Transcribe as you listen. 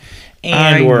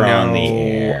And we're on the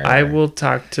air. I will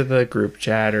talk to the group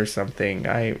chat or something.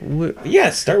 Yeah,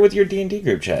 start with your D&D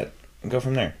group chat and go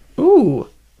from there. Ooh,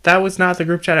 that was not the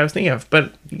group chat I was thinking of,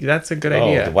 but that's a good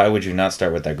idea. Why would you not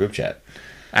start with that group chat?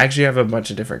 I actually have a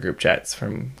bunch of different group chats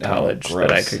from college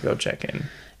that I could go check in.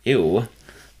 Ew.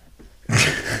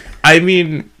 I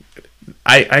mean,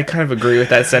 I kind of agree with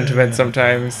that sentiment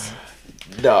sometimes.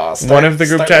 No, one of the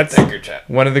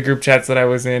group chats that I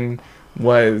was in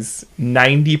was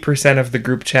 90% of the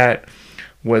group chat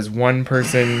was one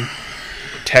person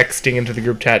texting into the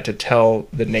group chat to tell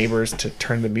the neighbors to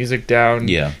turn the music down.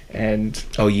 Yeah. And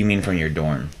you mean from your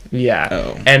dorm? Yeah.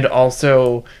 Oh. And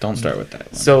also, don't start with that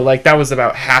one. So like that was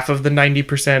about half of the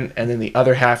 90%, and then the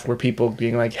other half were people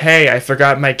being like, "Hey, I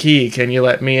forgot my key. Can you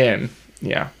let me in?"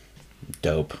 Yeah.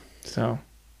 Dope. So,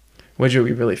 which would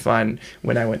be really fun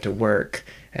when I went to work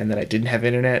and then I didn't have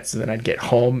internet, so then I'd get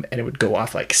home and it would go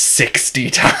off like 60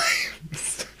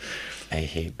 times. I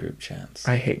hate group chats.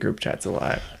 I hate group chats a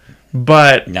lot.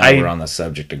 But now we're on the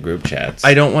subject of group chats.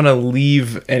 I don't want to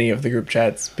leave any of the group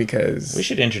chats because... We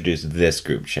should introduce this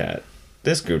group chat.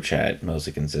 This group chat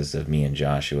mostly consists of me and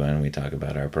Joshua, and we talk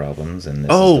about our problems, and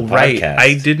this is the podcast.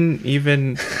 I didn't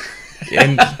even...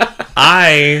 and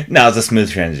No, it's a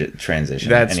smooth transition.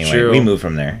 That's anyway, true. We move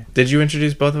from there. Did you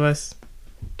introduce both of us?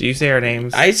 Do you say our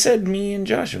names? I said me and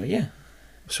Joshua, yeah.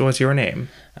 So what's your name?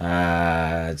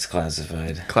 It's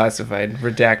classified. Classified.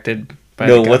 Redacted by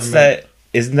No, the what's government. that?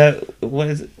 Isn't that...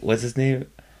 What's his name?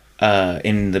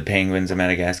 In the Penguins of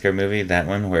Madagascar movie, that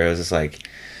one, where it was just like,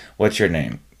 what's your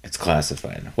name? It's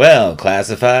classified. Well,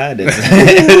 classified.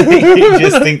 You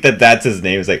just think that that's his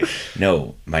name. It's like,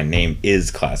 no, my name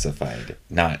is classified,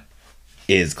 not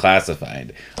is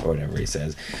classified, or whatever he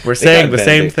says. We're saying the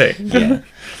same thing. Yeah.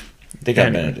 They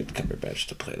got Benedict Cumberbatch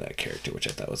to play that character, which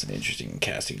I thought was an interesting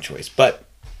casting choice. But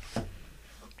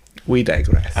we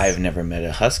digress. I've never met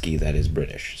a husky that is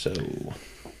British, so...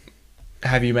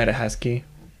 Have you met a husky?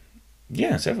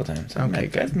 Yeah, several times.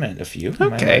 I've met a few in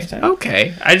my lifetime.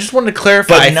 Okay. I just wanted to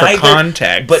clarify for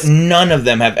context. But none of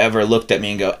them have ever looked at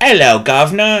me and go, "Hello,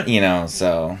 governor,"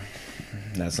 so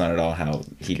that's not at all how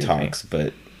he talks,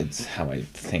 but it's how I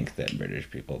think that British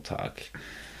people talk.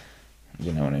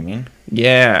 You know what I mean?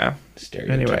 Yeah.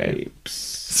 Stereotypes.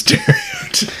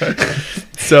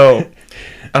 So,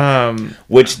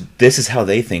 which this is how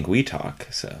they think we talk,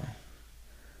 so...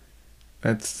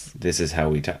 This is how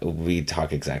we talk. We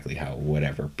talk exactly how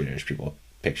whatever British people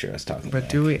picture us talking. But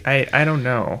do we? I don't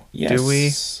know. Yes, do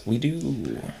we? We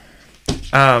do.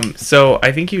 So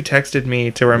I think you texted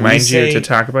me to remind you to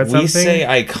talk about something. We say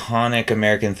iconic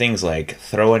American things like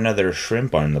 "throw another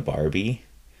shrimp on the Barbie."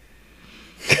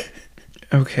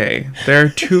 Okay, there are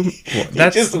two. Well,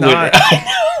 that's not.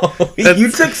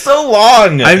 You took so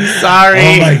long. I'm sorry.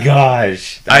 Oh my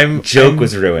gosh, that joke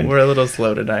was ruined. We're a little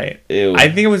slow tonight. Ew. I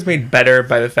think it was made better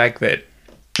by the fact that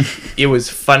it was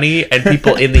funny and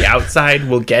people in the outside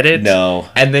will get it. No,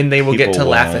 and then they will get to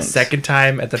laugh a second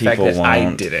time at the fact that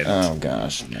I didn't. Oh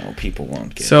gosh, no, people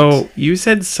won't get it. So you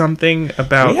said something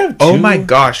about. Oh my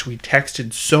gosh, we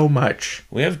texted so much.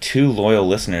 We have 2 loyal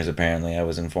listeners. Apparently, I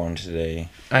was informed today.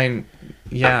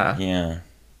 Yeah.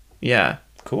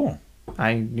 Cool.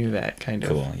 I knew that, kind of.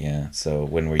 Cool, yeah. So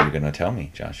when were you going to tell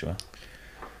me, Joshua?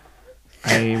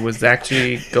 I was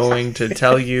actually going to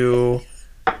tell you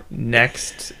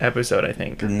next episode, I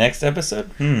think. Next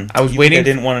episode? I was waiting. I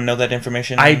didn't want to know that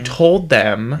information? I told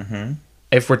them,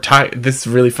 if we're talking... This is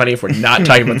really funny if we're not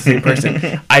talking about the same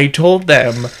person. I told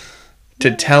them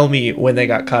to tell me when they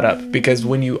got caught up. Because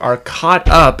when you are caught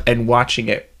up and watching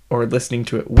it or listening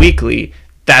to it weekly,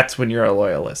 that's when you're a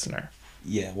loyal listener.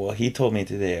 Yeah, well, he told me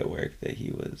today at work that he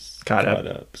was caught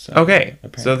up. So okay,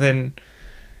 so then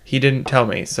he didn't tell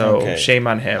me, so shame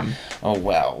on him. Oh,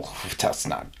 well, let's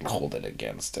not hold it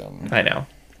against him. I know.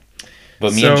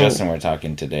 But me and Justin were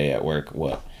talking today at work,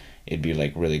 it'd be,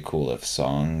 like, really cool if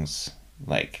songs,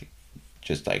 like,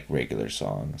 just, like, regular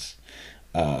songs,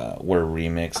 were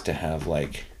remixed to have,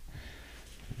 like,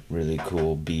 really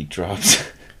cool beat drops.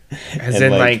 As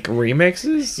in, like,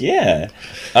 remixes? Yeah.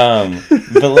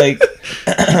 But, like...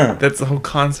 That's the whole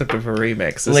concept of a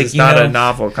remix. This is not a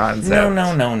novel concept.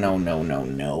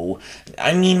 No.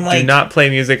 I mean, like... Do not play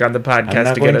music on the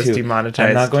podcast to get us demonetized.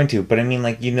 I'm not going to, but I mean,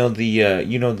 like,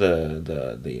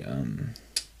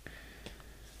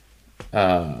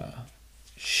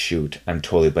 shoot, I'm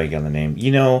totally blanking on the name.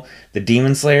 You know, the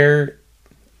Demon Slayer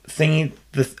thingy,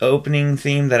 the opening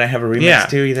theme that I have a remix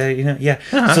to,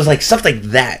 so it's like stuff like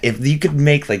that. If you could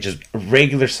make like just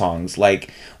regular songs,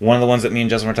 like one of the ones that me and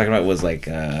Justin were talking about was like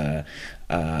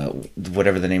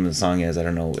whatever the name of the song is, I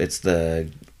don't know, it's the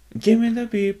 "Give me the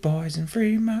beat, boys, and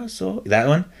free my soul," that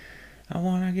one. I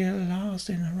wanna get lost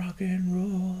in the rock and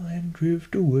roll and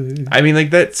drift away. I mean,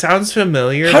 like, that sounds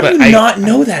familiar. How do you not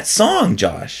know that song,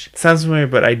 Josh? Sounds familiar,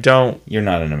 but I don't. You're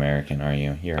not an American, are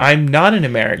you? I'm not an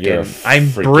American. I'm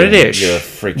freaking, British. You're a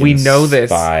freaking We know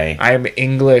spy. this. I'm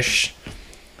English.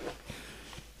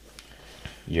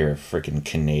 You're a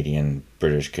freaking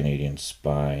British Canadian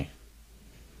spy.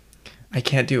 I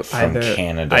can't do From either.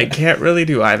 Canada. I can't really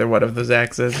do either one of those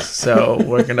accents, so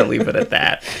we're gonna leave it at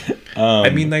that. I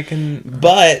mean, I can.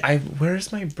 But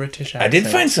where's my British accent? I did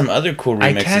find some other cool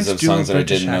remixes of songs that I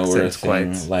didn't know were a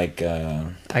thing. Like,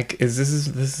 this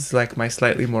is like my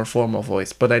slightly more formal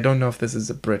voice, but I don't know if this is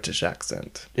a British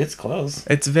accent. it's close.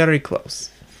 It's very close.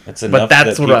 It's enough But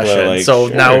that's that people Russian, are like, so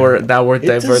sure. now we're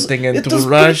diverting into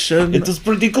Russian. It is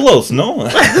pretty close, no?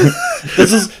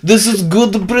 this is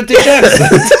good British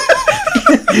accent.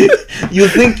 you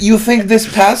think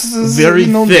this passes as Very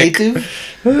thick. native?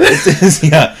 It is,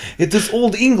 yeah. It is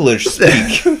Old English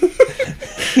speak.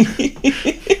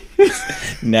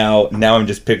 Now I'm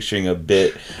just picturing a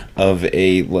bit of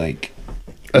a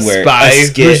spy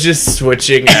who's just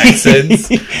switching accents.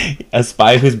 A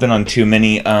spy who's been on too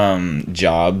many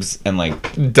jobs and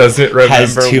Doesn't remember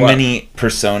has too many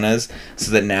personas,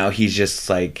 so that now he's just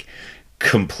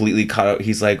completely caught up.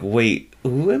 He's like, wait,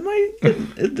 who am I?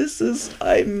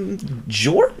 I'm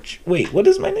George. Wait, what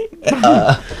is my name?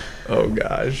 Oh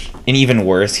gosh. And even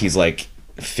worse, he's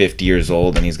 50 years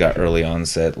old and he's got early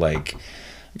onset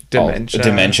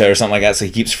dementia or something like that. So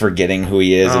he keeps forgetting who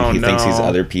he is, and he thinks he's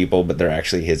other people, but they're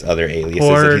actually his other aliases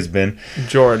that he's been.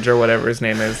 George or whatever his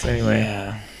name is. Anyway,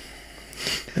 yeah.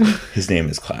 His name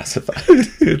is classified.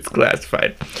 It's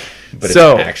classified, but it's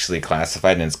actually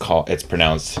classified, and it's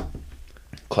pronounced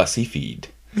classified.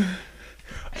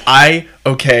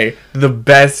 The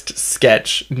best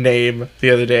sketch name the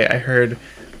other day I heard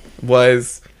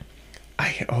was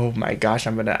oh my gosh,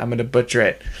 I'm gonna butcher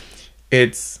it.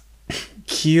 It's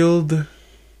Killed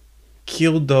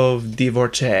of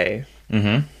Divorcee.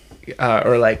 Mm-hmm.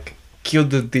 Or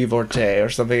Killed of Divorcee or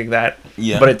something like that.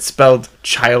 Yeah. But it's spelled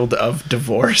child of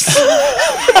divorce.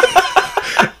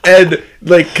 And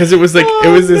because it was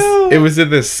it was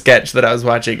in this sketch that I was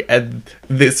watching, and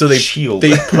they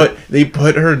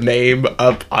put her name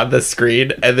up on the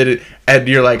screen, and then and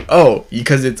you're like, oh,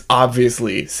 because it's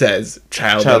obviously says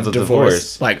child of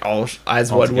divorce, all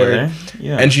as one word.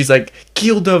 Yeah. And she's like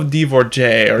Killed of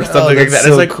Divorcee or something like that.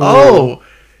 So it's cool. Oh,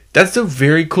 that's a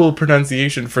very cool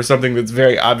pronunciation for something that's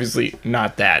very obviously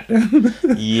not that.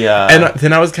 Yeah. And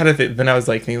then I was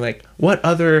thinking what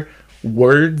other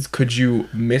words could you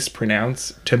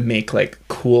mispronounce to make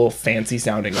cool fancy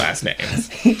sounding last names?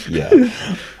 Yeah.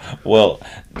 Well,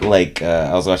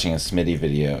 I was watching a Smitty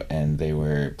video, and they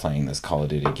were playing this Call of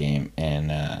Duty game,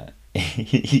 and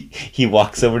he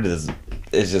walks over to this.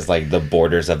 It's just the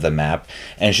borders of the map,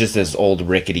 and it's just this old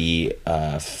rickety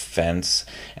fence,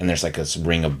 and there's this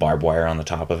ring of barbed wire on the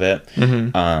top of it.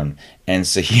 Mm-hmm. And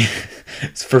so he,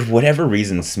 for whatever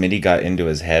reason, Smitty got into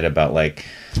his head about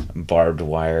barbed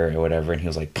wire or whatever, and he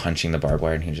was punching the barbed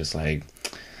wire, and he was just they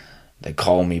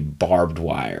call me barbed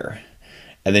wire,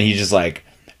 and then he just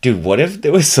dude, what if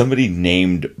there was somebody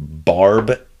named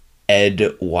Barb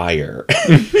Ed Wire?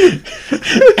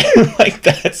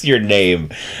 That's your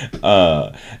name.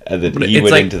 And then he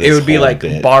went into this. It would be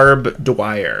bit. Barb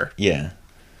Dwyer. Yeah.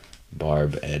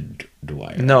 Barb Ed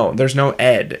Dwyer. No, there's no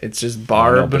Ed. It's just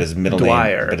Barb no, but his middle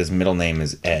Dwyer. But his middle name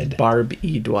is Ed. Barb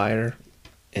E. Dwyer.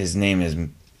 His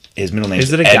middle name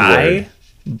is it a Edward. guy?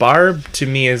 Barb to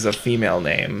me is a female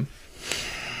name.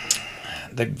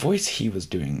 The voice he was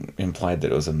doing implied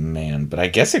that it was a man, but I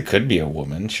guess it could be a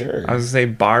woman, sure. I was gonna say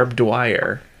Barb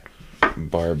Dwyer.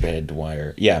 Barb Ed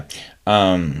Dwyer. Yeah.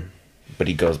 But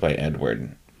he goes by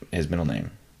Edward, his middle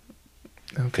name.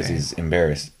 Okay. Because he's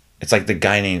embarrassed. It's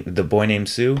the boy named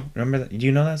Sue. Remember that? Do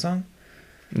you know that song?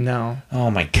 No. Oh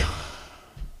my god.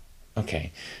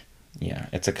 Okay. Yeah,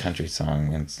 it's a country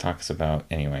song, and it talks about,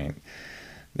 anyway,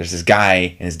 there's this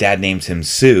guy, and his dad names him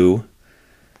Sue,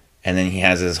 and then he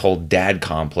has this whole dad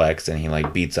complex, and he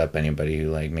beats up anybody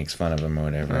who makes fun of him or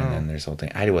whatever. And then there's whole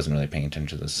thing. I wasn't really paying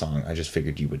attention to the song. I just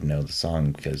figured you would know the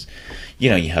song because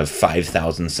you have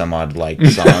 5,000 some odd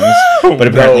songs, but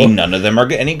apparently none of them are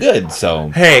any good. So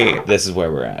hey, this is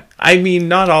where we're at. I mean,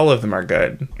 not all of them are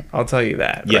good. I'll tell you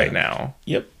that right now.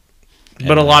 Yep.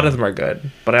 But a lot of them are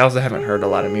good. But I also haven't heard a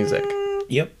lot of music.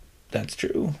 Yep, that's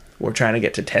true. We're trying to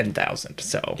get to 10,000,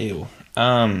 so Ew.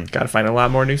 Gotta find a lot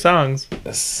more new songs.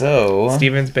 So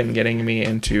Steven's been getting me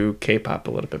into K-pop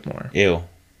a little bit more. Ew.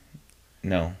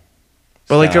 No.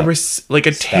 But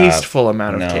a tasteful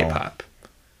amount of K-pop.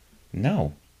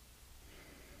 No.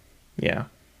 Yeah.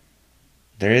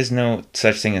 There is no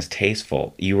such thing as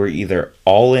tasteful. You were either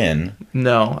all in,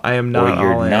 No, I am not or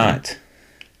you're all in. not.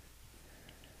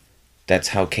 That's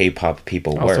how K-pop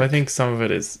people work. Also, I think some of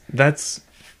it is...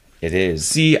 It is.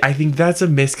 See, I think that's a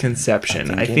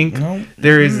misconception. I think no.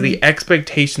 there is the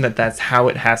expectation that that's how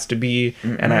it has to be,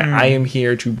 and I am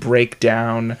here to break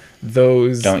down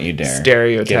those Don't you dare.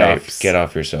 stereotypes. Get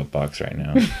off your soapbox right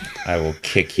now. I will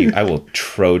kick you. I will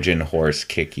Trojan horse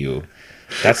kick you.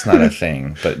 That's not a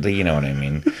thing, but you know what I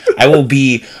mean. I will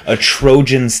be a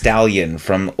Trojan stallion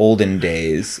from olden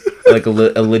days, like a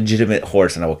legitimate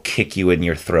horse, and I will kick you in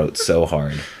your throat so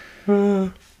hard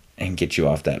and get you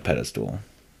off that pedestal.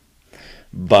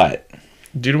 But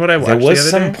Do you know what I watched there was the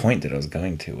some other day? point that I was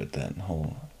going to with that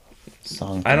whole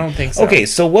song thing. I don't think so. Okay,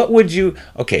 so what would you...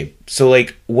 Okay, so,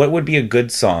 like, what would be a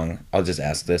good song? I'll just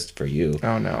ask this for you.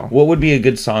 Oh, no. What would be a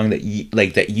good song that you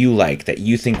like, that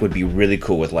you think would be really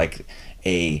cool with, like,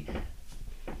 a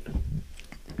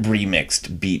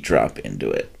remixed beat drop into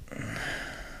it?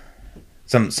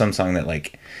 Some song that,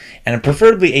 like... And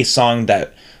preferably a song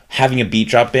that having a beat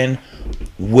drop in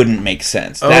wouldn't make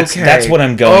sense. That's what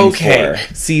I'm going for.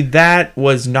 See, that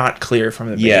was not clear from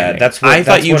the beginning. Yeah, that's what I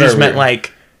thought you just meant, re-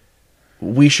 like,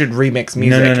 we should remix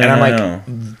music. No, and I'm like, no.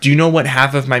 do you know what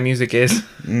half of my music is?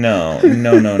 No.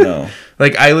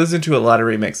 Like, I listen to a lot of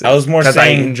remixes. I was more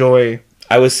saying... I enjoy...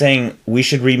 I was saying we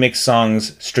should remix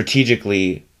songs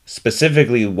strategically,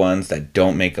 specifically ones that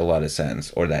don't make a lot of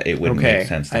sense, or that it wouldn't make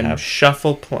sense to I'm have. not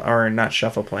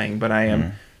shuffle playing, but I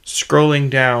am scrolling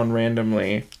down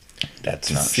randomly. That's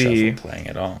not see. shuffle playing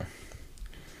at all.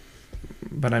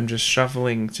 But I'm just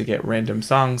shuffling to get random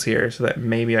songs here so that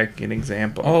maybe I can get an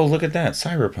example. Oh, look at that.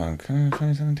 Cyberpunk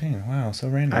 2017. Wow, so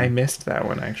random. I missed that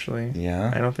one, actually.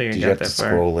 Yeah? I don't think I Did got you have that to far.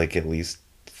 scroll like at least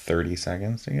 30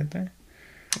 seconds to get there?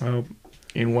 Oh,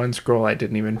 in one scroll, I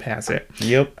didn't even pass it.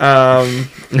 Yep.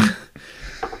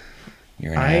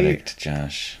 You're an addict,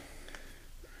 Josh.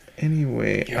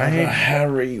 Anyway, You're a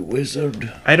Harry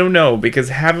wizard. I don't know, because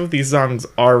half of these songs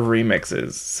are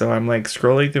remixes. So I'm like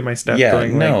scrolling through my stuff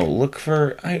going like... look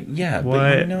for... What?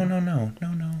 But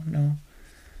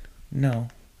no.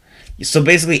 So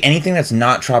basically anything that's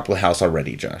not Tropical House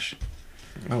already, Josh.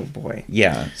 Oh, boy.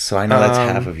 Yeah, so I know that's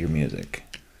half of your music.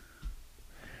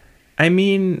 I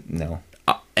mean... No.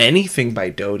 Anything by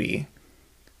Dodie.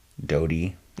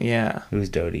 Dodie? Yeah. Who's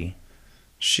Dodie?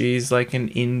 She's like an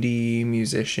indie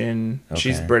musician. Okay.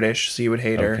 She's British, so you would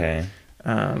hate her. Okay.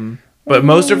 But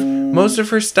most of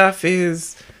her stuff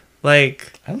is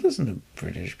like... I listen to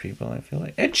British people, I feel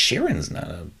like. Ed Sheeran's not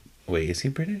a... Wait, is he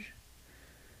British?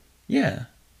 Yeah.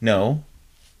 No,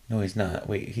 he's not.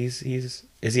 Wait, he's...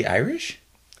 Is he Irish?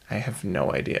 I have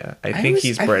no idea. I think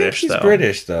he's British, though. He's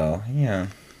British, though. Yeah.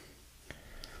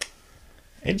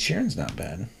 Ed Sheeran's not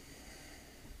bad.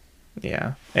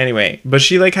 Yeah. Anyway, but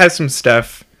she like has some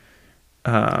stuff.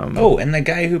 Oh, and the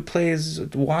guy who plays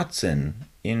Watson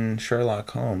in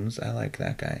Sherlock Holmes, I like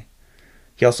that guy.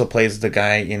 He also plays the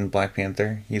guy in Black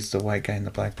Panther. He's the white guy in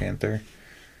the Black Panther.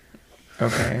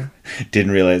 Okay.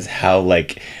 Didn't realize how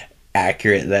like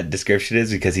accurate that description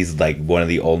is because he's like one of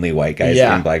the only white guys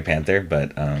in Black Panther.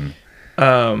 But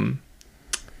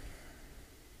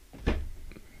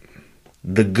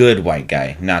the good white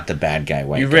guy, not the bad guy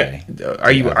white guy.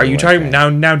 Are you talking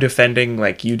now defending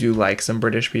like you do like some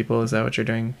British people? Is that what you're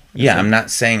doing? Yeah, I'm not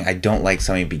saying I don't like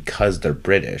somebody because they're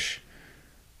British.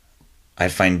 I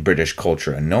find British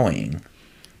culture annoying.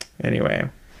 Anyway,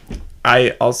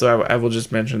 I will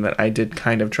just mention that I did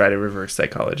kind of try to reverse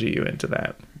psychology you into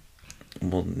that.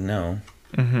 Well, no.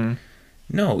 Mm-hmm.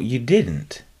 No, you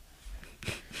didn't.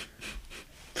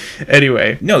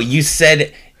 Anyway. No, you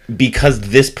said because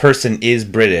this person is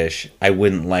British, I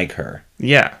wouldn't like her.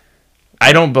 Yeah.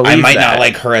 I don't believe that. I might not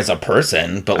like her as a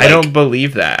person, but like, I don't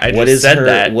believe that. I just said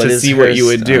that to see what you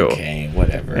would do. Okay,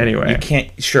 whatever. Anyway. You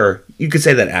can't... Sure, you could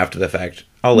say that after the fact.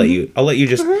 I'll let you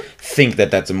just think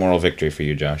that that's a moral victory for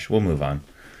you, Josh. We'll move on.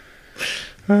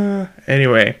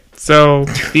 Anyway, so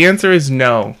the answer is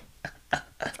no.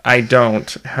 I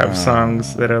don't have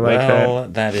songs that are like that. Well,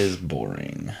 that is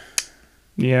boring.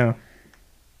 Yeah.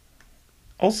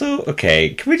 Also,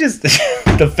 okay, can we just...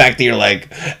 the fact that you're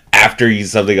like, after you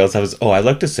something else happens, I'd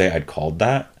like to say I'd called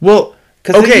that. Well,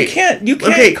 because you can't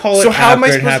call it after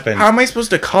it happened. How am I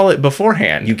supposed to call it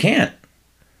beforehand? You can't.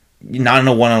 Not in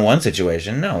a one-on-one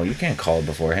situation. No, you can't call it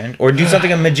beforehand. Or do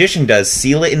something a magician does.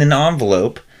 Seal it in an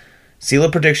envelope. Seal a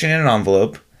prediction in an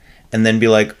envelope. And then be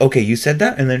like, okay, you said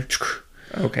that? And then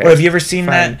Okay. Or have you ever seen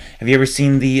Fine. that? Have you ever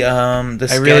seen the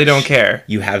sketch? I really don't care.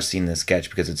 You have seen the sketch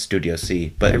because it's Studio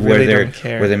C, but I where really they're don't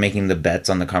care. where they're making the bets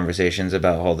on the conversations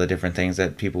about all the different things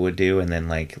that people would do, and then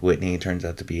like Whitney turns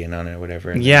out to be in on it or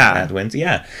whatever. And Yeah. Matt wins.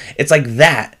 Yeah, it's like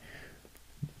that,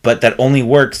 but that only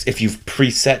works if you've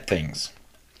preset things.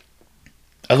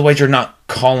 Otherwise, you're not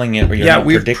calling it or you're not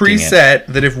we've predicting preset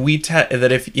that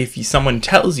if if someone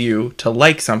tells you to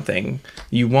like something,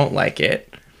 you won't like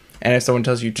it, and if someone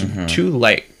tells you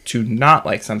to not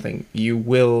like something, you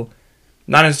will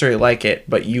not necessarily like it,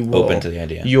 but you will Open to the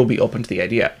idea. You'll be open to the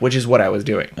idea, which is what I was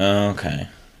doing. Okay,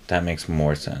 that makes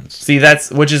more sense. See,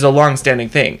 which is a long-standing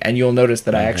thing, and you'll notice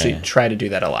that I actually try to do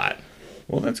that a lot.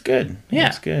 Well, that's good. Yeah.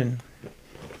 That's good.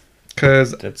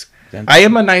 Because That's I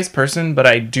am a nice person, but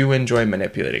I do enjoy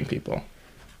manipulating people.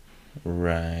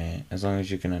 right. As long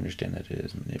as you can understand that it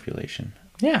is manipulation.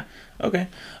 Yeah. Okay.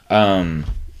 I'm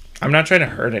not trying to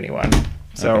hurt anyone.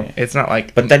 So Okay. it's not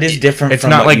like... But that is different It's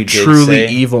from not what you like did truly say.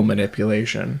 evil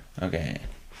manipulation. Okay.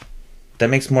 That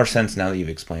makes more sense now that you've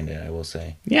explained it, I will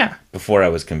say. Yeah. Before I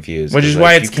was confused. Which is 'cause,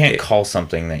 why you can't call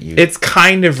something that you... It's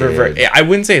kind of reverse... did. I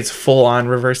wouldn't say it's full-on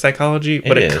reverse psychology,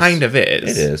 but it is. kind of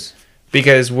is. It is.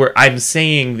 Because I'm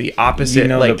saying the opposite. You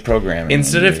know like, the programming.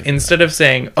 Instead of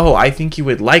saying, "Oh, I think you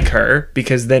would like her,"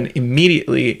 because then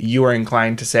immediately you are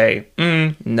inclined to say,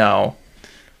 "No."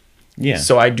 Yeah.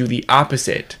 So I do the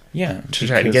opposite. Yeah. To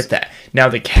try to get that. Now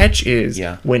the catch is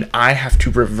when I have to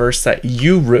reverse that.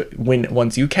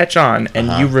 Once you catch on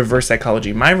and you reverse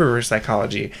psychology, my reverse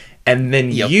psychology, and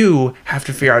then you have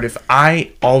to figure out if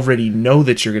I already know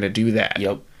that you're gonna do that.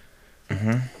 Yep.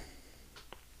 Mm-hmm.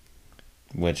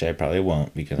 Which I probably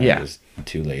won't because I'm just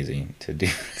too lazy to do.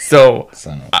 So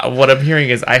what I'm hearing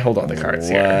is I hold all the cards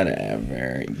here.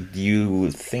 Whatever.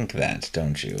 You think that,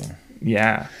 don't you?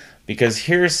 Yeah. Because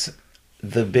here's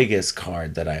the biggest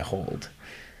card that I hold.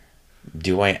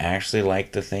 Do I actually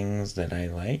like the things that I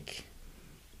like?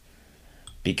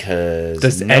 Because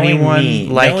does anyone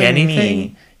like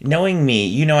anything? Knowing me,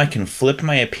 you know I can flip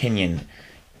my opinion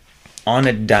on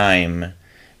a dime,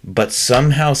 but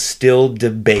somehow still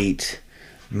debate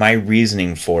my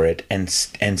reasoning for it and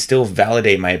still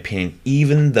validate my opinion,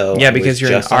 even though because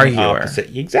you're an arguer.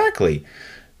 Exactly.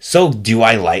 So do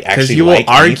I actually you will like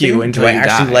argue anything? until do I you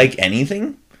actually die. like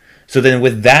anything? So then,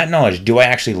 with that knowledge, do I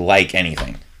actually like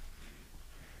anything?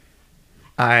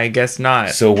 I guess not.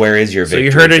 So where is your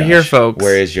victory? So you heard it Josh? here, folks.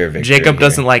 Where is your victory? Jacob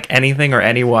doesn't like anything or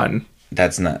anyone.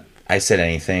 That's not. I said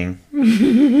anything.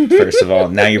 First of all,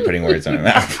 now you're putting words in my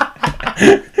mouth.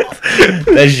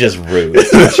 That's just rude.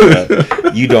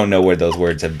 Joshua. You don't know where those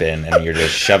words have been, and you're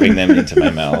just shoving them into my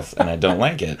mouth, and I don't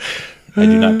like it. I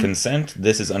do not consent.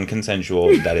 This is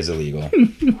unconsensual. That is illegal.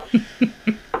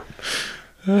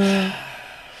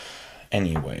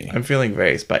 Anyway. I'm feeling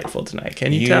very spiteful tonight.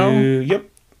 Can you tell? Yep.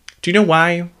 Do you know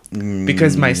why?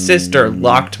 Because my sister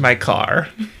locked my car.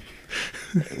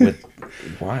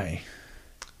 Why?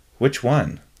 Which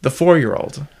one? The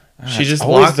 4-year-old. She just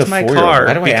always locked my car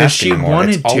Why do I because ask she anymore?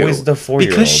 wanted It's to. always the 4-year-old.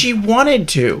 Because she wanted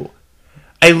to.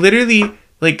 I literally,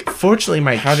 fortunately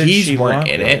my keys weren't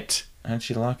in it. How did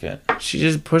she lock it? She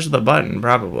just pushed the button,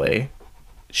 probably.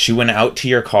 She went out to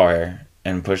your car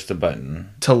and pushed the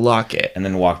button. To lock it. And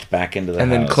then walked back into the house.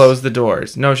 And then closed the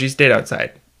doors. No, she stayed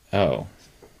outside. Oh.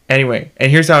 Anyway,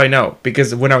 and here's how I know.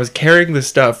 Because when I was carrying the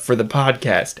stuff for the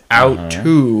podcast out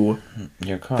to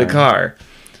your car. the car,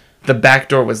 the back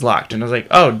door was locked. And I was like,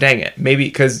 oh, dang it. Maybe,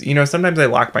 because, sometimes I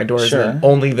lock my doors and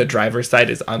only the driver's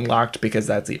side is unlocked because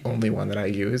that's the only one that I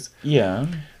use. Yeah.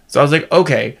 So I was like,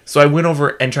 okay. So I went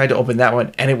over and tried to open that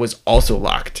one, and it was also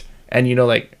locked. And,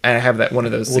 and I have that one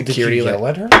of those security... Did you yell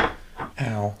at her?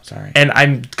 Ow, sorry.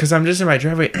 And because I'm just in my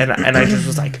driveway, and I just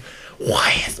was like,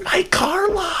 why is my car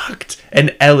locked?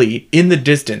 And Ellie, in the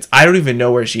distance, I don't even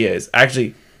know where she is.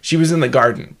 Actually, she was in the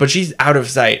garden, but she's out of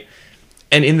sight.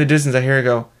 And in the distance, I hear her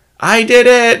go, I did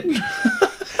it!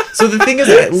 So the thing is,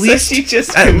 at least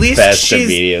she's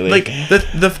immediately.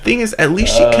 The thing is, at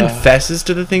least she confesses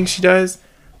to the things she does,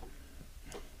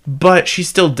 but she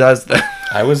still does them.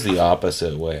 I was the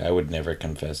opposite way. I would never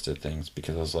confess to things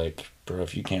because I was like, bro,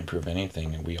 if you can't prove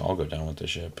anything, we all go down with the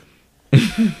ship.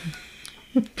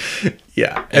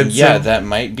 Yeah. And yeah, that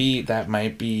might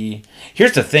be.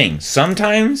 Here's the thing.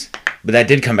 Sometimes, but that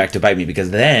did come back to bite me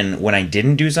because then when I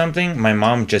didn't do something, my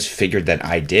mom just figured that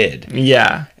I did.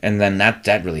 Yeah. And then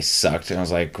that really sucked. And I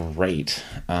was like, great.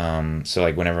 So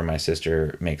like whenever my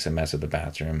sister makes a mess of the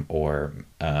bathroom or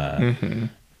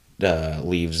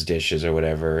leaves dishes or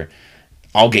whatever,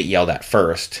 I'll get yelled at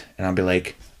first. And I'll be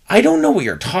like, I don't know what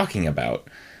you're talking about.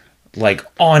 Like,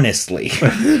 honestly.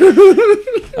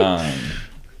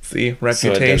 See, So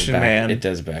reputation, man. It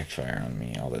does backfire on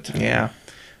me all the time. Yeah.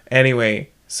 Anyway,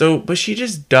 but she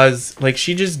just does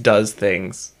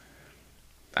things.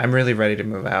 I'm really ready to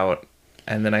move out,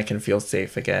 and then I can feel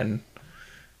safe again.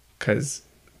 Because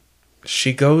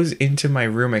she goes into my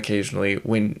room occasionally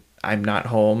when I'm not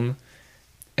home,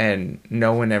 and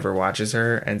no one ever watches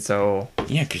her, and so...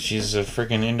 Yeah, because she's a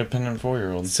freaking independent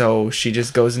 4-year-old. So she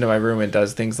just goes into my room and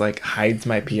does things like hides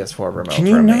my PS4 remote Can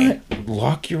you from not me.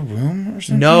 lock your room or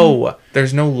something? No,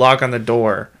 there's no lock on the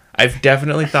door. I've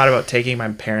definitely thought about taking my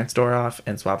parents' door off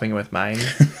and swapping it with mine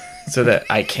so that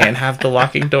I can have the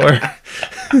locking door.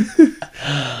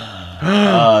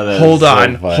 Hold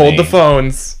on. So Hold the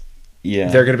phones.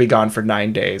 Yeah. They're going to be gone for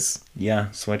 9 days.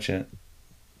 Yeah, switch it.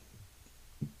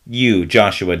 You,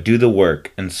 Joshua, do the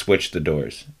work and switch the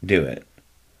doors. Do it.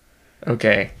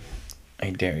 Okay. I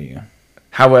dare you.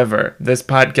 However, this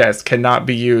podcast cannot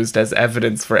be used as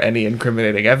evidence for any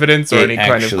incriminating evidence or any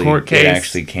kind of court case. It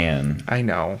actually can. I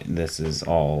know. This is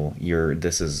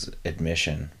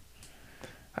admission.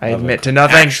 I admit to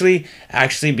nothing.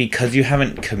 Actually, because you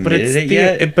haven't committed it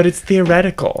yet. But it's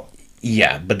theoretical.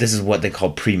 Yeah, but this is what they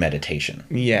call premeditation.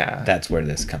 Yeah. That's where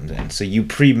this comes in. So you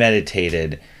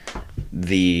premeditated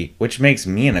which makes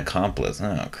me an accomplice.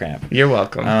 Oh, crap. You're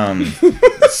welcome.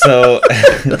 So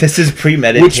this is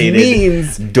premeditated. Which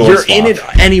means you're in it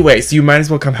anyway, so you might as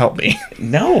well come help me.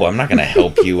 No, I'm not going to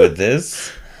help you with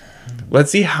this.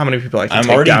 Let's see how many people I can take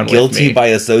down with me. I'm already guilty by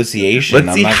association.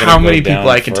 Let's see how many people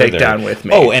I can take down with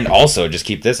me. Oh, and also, just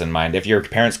keep this in mind. If your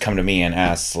parents come to me and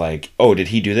ask, like, oh, did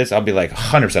he do this? I'll be like,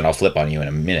 100% I'll flip on you in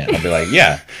a minute. I'll be like,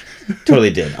 yeah, totally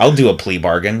did. I'll do a plea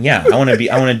bargain. Yeah, I want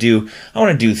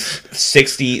to do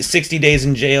 60 days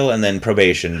in jail and then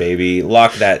probation, baby.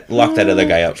 Lock that other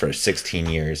guy up for 16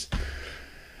 years.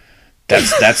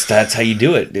 That's how you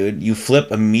do it, dude. You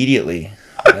flip immediately.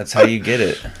 That's how you get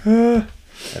it.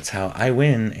 That's how I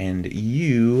win, and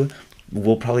you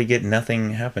will probably get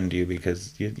nothing happen to you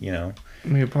because you know.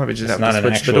 You'll probably just have not to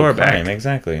switch the door back.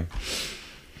 Exactly.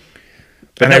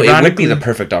 But no, it would be the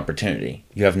perfect opportunity.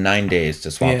 You have 9 days to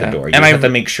swap the door. You have to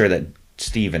make sure that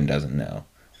Steven doesn't know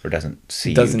or doesn't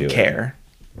see. Doesn't care.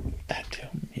 That too.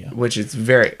 Yeah. Which is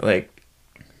very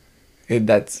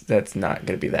that's not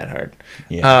going to be that hard.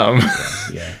 Yeah.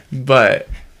 But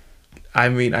I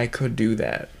mean, I could do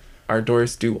that. Our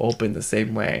doors do open the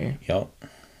same way. Yep.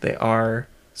 They are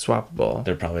swappable.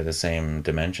 They're probably the same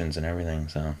dimensions and everything,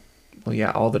 so. Well,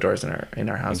 yeah, all the doors in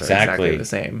our house are exactly the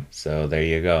same. So there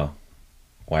you go.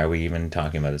 Why are we even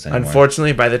talking about this anymore?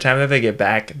 Unfortunately, by the time that they get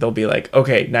back, they'll be like,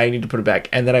 okay, now you need to put it back.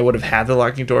 And then I would have had the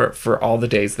locking door for all the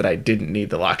days that I didn't need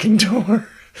the locking door.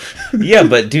 Yeah,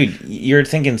 but dude, you're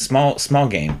thinking small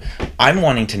game. I'm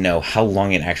wanting to know how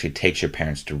long it actually takes your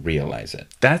parents to realize it.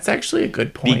 That's actually a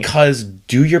good point. Because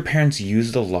do your parents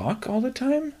use the lock all the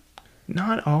time?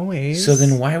 Not always. So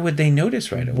then why would they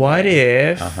notice right away? What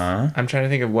if... I'm trying to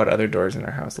think of what other doors in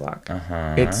our house lock.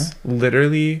 It's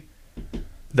literally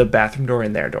the bathroom door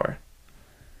and their door.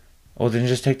 Oh, then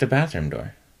just take the bathroom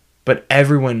door. But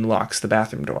everyone locks the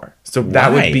bathroom door. So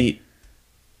that would be...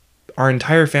 Our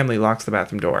entire family locks the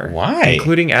bathroom door. Why?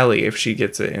 Including Ellie, if she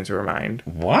gets it into her mind.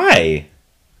 Why?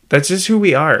 That's just who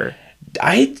we are.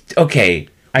 I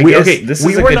guess this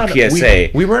is a good PSA.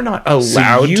 We were not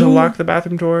allowed to lock the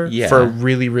bathroom door for a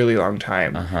really, really long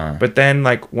time. But then,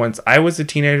 like, once I was a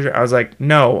teenager, I was like,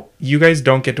 no, you guys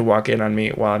don't get to walk in on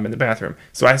me while I'm in the bathroom.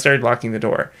 So I started locking the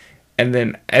door. And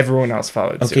then everyone else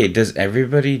followed suit. Okay, does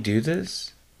everybody do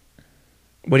this?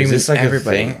 What do you mean, this like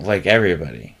everybody? A thing? Like,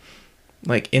 everybody.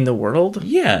 Like, in the world?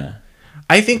 Yeah.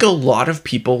 I think a lot of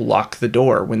people lock the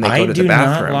door when they go to the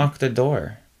bathroom. I do not lock the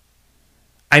door.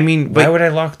 I mean... Why would I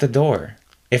lock the door?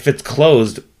 If it's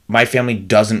closed, my family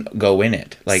doesn't go in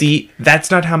it. Like, see,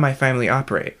 that's not how my family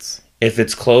operates. If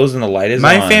it's closed and the light is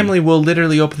on... My family will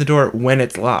literally open the door when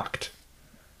it's locked.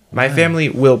 My family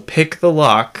will pick the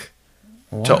lock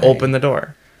to open the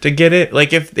door. To get it,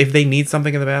 like, if they need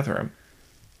something in the bathroom.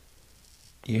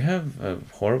 You have a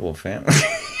horrible family.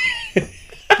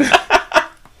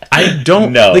 I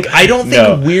don't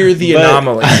think we're the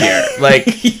anomaly here. Like,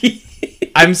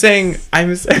 I'm saying,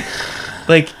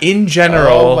 like, in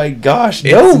general. Oh my gosh!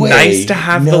 It's nice to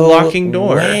have the locking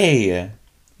door. Way.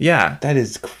 Yeah, that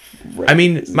is. Crazy. I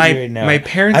mean, my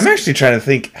parents. I'm actually trying to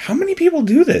think. How many people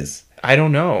do this? I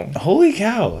don't know. Holy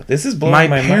cow! This is blowing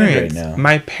my mind right now.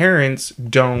 My parents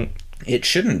don't. It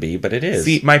shouldn't be, but it is.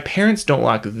 See, my parents don't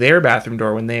lock their bathroom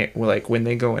door when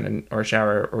they go in or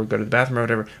shower or go to the bathroom or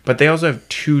whatever. But they also have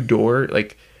two doors.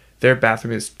 Like, their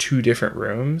bathroom is two different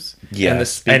rooms. Yeah.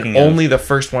 And only the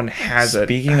first one has a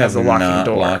locking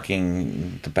door.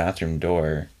 Locking the bathroom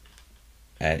door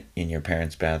in your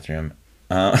parents' bathroom.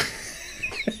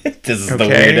 This is the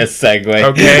weirdest segue.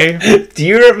 Okay. Do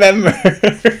you remember?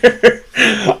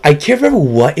 I can't remember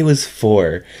what it was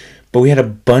for, but we had a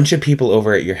bunch of people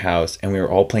over at your house, and we were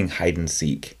all playing hide and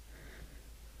seek.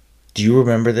 Do you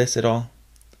remember this at all?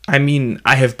 I mean,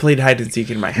 I have played hide and seek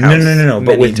in my house. No.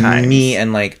 But with me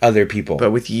and like other people.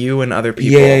 But with you and other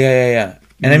people. Yeah.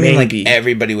 And I mean, like,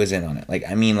 everybody was in on it. Like,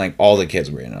 I mean, like, all the kids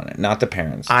were in on it, not the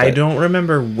parents. I don't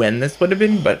remember when this would have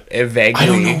been, but vaguely. I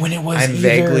don't know when it was. I'm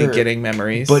vaguely getting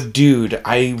memories. But dude,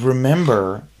 I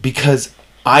remember because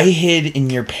I hid in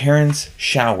your parents'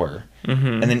 shower,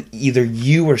 and then either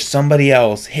you or somebody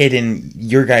else hid in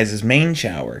your guys' main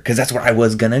shower because that's where I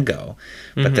was gonna go.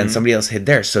 But then somebody else hid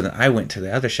there, so then I went to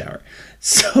the other shower.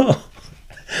 So.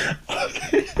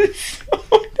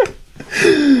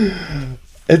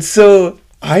 And so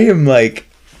I am like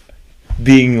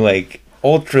being like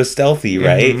ultra stealthy,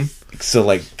 right? So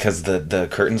like, because the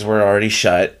curtains were already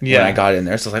shut when I got in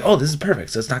there, so I was like, oh, this is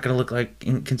perfect, so it's not gonna look like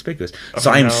inconspicuous.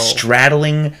 So I'm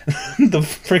straddling the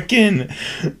freaking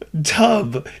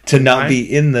tub to not be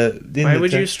in the. Why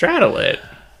would you straddle it?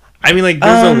 I mean, like,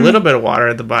 there's a little bit of water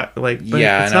at the bottom, like, but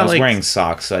yeah, it's and not I was like... wearing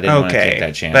socks, so I didn't want to take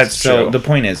that chance. That's so true. The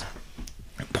point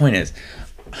is,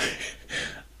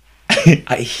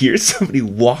 I hear somebody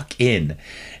walk in,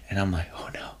 and I'm like, oh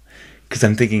no, because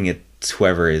I'm thinking it's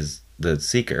whoever is the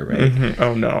seeker, right?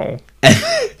 Oh no.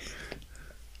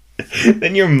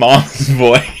 Then your mom's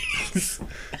voice,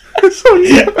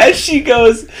 as she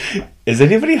goes, "Is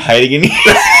anybody hiding in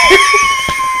here?"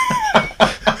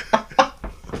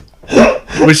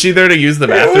 Was she there to use the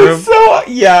bathroom?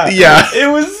 Yeah.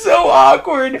 It was so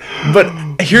awkward.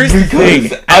 But here's the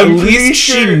thing. At least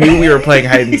she knew we were playing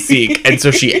hide and seek, and so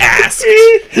she asked.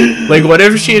 Like, what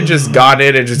if she had just gone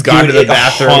in and just gone to the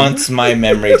bathroom? It haunts my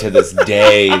memory to this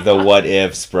day, the what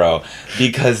ifs, bro.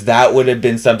 Because that would have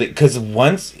been something... Because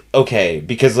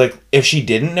like, if she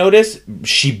didn't notice,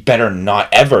 she better not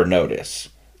ever notice.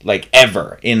 Like,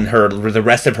 ever in the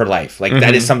rest of her life. Like,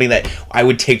 that is something that I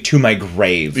would take to my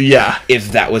grave. Yeah.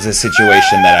 If that was a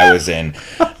situation that I was in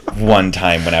one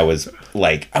time when I was,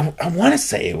 like, I want to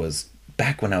say it was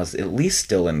back when I was at least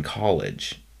still in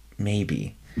college.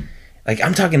 Maybe. Like,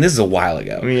 I'm talking, this is a while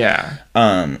ago. Yeah.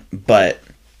 But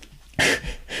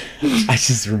I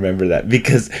just remember that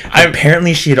because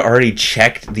apparently she had already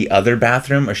checked the other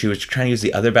bathroom, or she was trying to use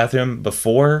the other bathroom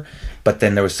before, but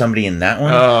then there was somebody in that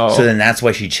one. Oh. So then that's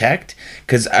why she checked.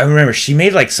 Because I remember she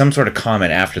made like some sort of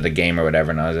comment after the game or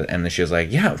whatever, and then she was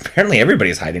like, yeah, apparently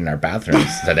everybody's hiding in our bathrooms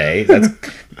today. That's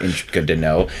good to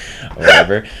know, or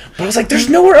whatever. But I was like, there's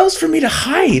nowhere else for me to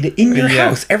hide in your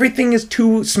house. Everything is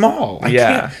too small. I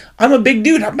can't. I'm a big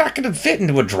dude. I'm not going to fit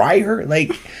into a dryer.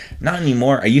 Like, not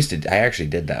anymore. I actually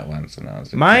did that once when I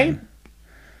was a My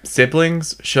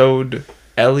siblings showed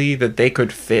Ellie that they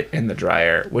could fit in the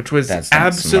dryer, which was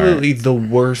absolutely the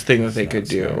worst thing that they could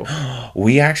do.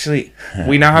 We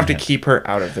now have to keep her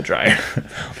out of the dryer.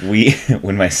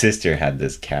 When my sister had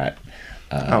this cat,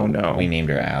 oh no, we named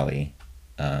her Allie.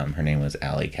 Her name was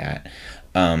Alley Cat.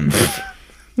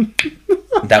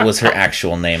 That was her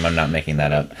actual name. I'm not making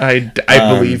that up. I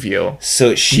believe you.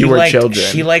 So she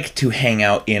liked to hang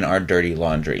out in our dirty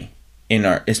laundry,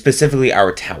 specifically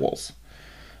our towels,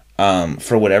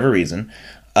 for whatever reason.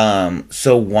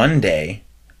 So one day,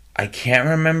 I can't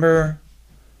remember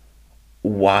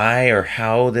why or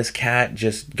how this cat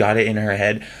just got it in her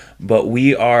head, but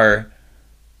we are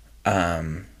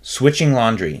switching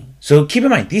laundry. So keep in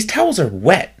mind, these towels are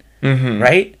wet,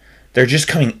 right? They're just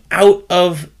coming out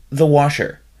of the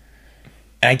washer.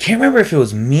 And I can't remember if it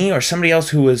was me or somebody else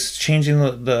who was changing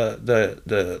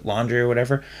the laundry or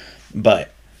whatever,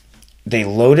 but they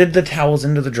loaded the towels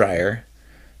into the dryer,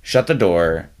 shut the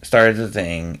door, started the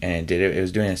thing, and it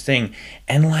was doing its thing.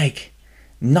 And like,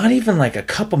 not even like a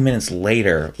couple minutes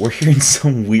later, we're hearing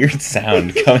some weird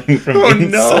sound coming from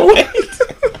inside.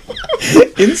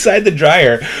 Inside the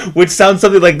dryer, which sounds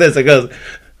something like this. It goes...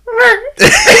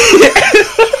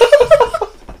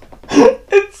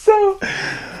 And so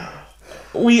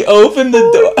we open the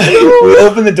door. We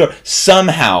open the door.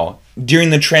 Somehow, during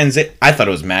the transit, I thought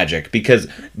it was magic, because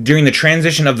during the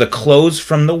transition of the clothes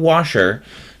from the washer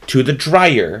to the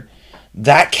dryer,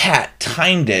 that cat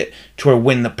timed it to where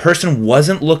when the person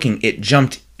wasn't looking, it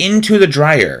jumped into the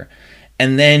dryer,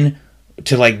 and then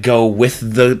to like go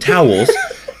with the towels,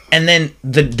 and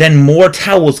then more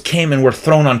towels came and were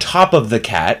thrown on top of the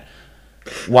cat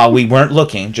while we weren't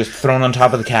looking, just thrown on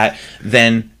top of the cat.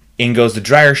 Then in goes the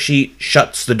dryer sheet,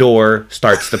 shuts the door,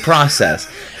 starts the process.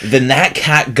 Then that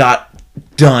cat got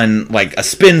done like a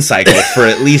spin cycle for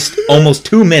at least almost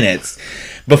 2 minutes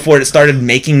before it started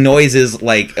making noises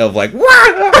like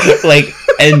wah! Like,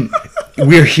 and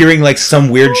we're hearing like some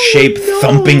weird shape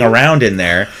thumping around in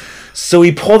there. So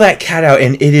we pull that cat out,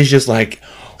 and it is just like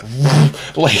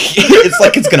it's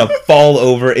like it's gonna fall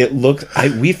over. It looked.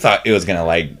 We thought it was gonna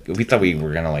we thought we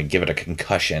were gonna like give it a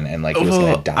concussion and like it was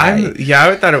gonna die.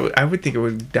 I would think it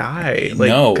would die. Like,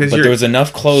 no, but there was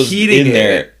enough clothes in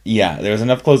there. Yeah, there was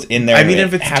enough clothes in there. I mean,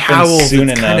 if it's towels, soon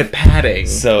it's kind of padding.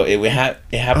 So it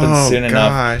happened soon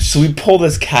enough. So we pull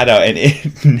this cat out, and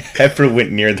it never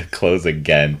went near the clothes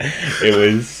again. It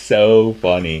was so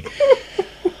funny.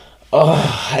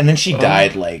 Oh, and then she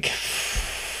died like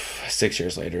 6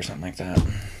 years later or something like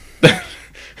that.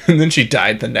 And then she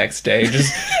died the next day.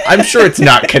 I'm sure it's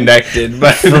not connected,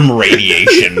 but from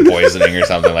radiation poisoning or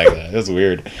something like that. It was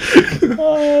weird.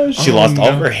 She lost all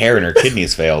of her hair and her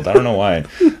kidneys failed. I don't know why.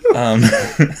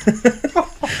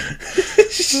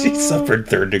 She suffered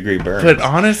 3rd-degree burns. But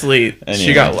honestly,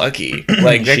 she got lucky.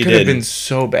 Like, that could have been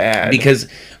so bad. Because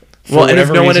and if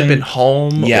no one had been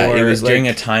home, it was during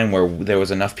a time where there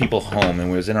was enough people home,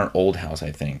 and it was in our old house,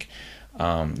 I think,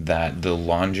 that the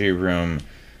laundry room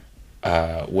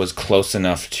was close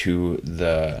enough to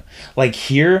the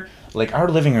here, like our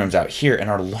living room's out here, and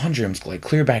our laundry room's like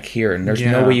clear back here, and there's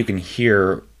no way you can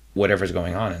hear whatever's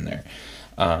going on in there.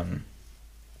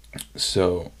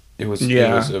 So it was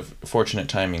a fortunate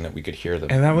timing that we could hear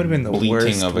the and that would have been the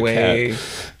worst of a way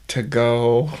cat. To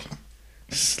go.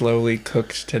 Slowly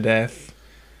cooked to death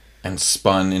and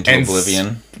spun into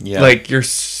oblivion. Yeah, like you're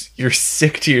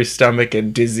sick to your stomach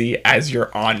and dizzy as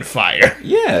you're on fire.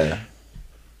 Yeah,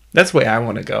 that's the way I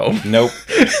want to go. Nope.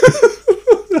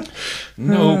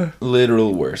 Nope.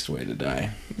 Literal worst way to die.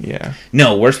 Yeah.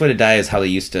 No, worst way to die is how they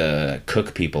used to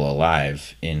cook people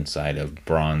alive inside of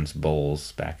bronze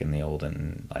bowls back in the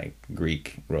olden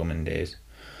Greek Roman days.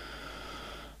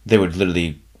 They would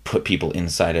literally put people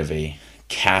inside of a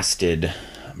casted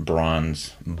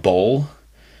bronze bowl,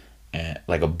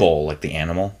 like a bull, like the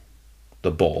animal,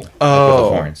 the bull, with the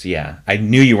horns. Yeah, I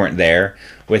knew you weren't there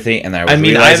with it, and I was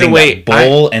realizing either way, that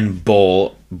bull and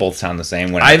bull both sound the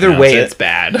same. When either way, it's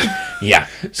bad. Yeah,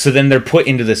 so then they're put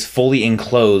into this fully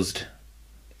enclosed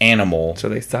animal, so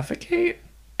they suffocate,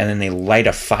 and then they light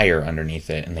a fire underneath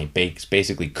it, and they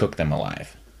basically cook them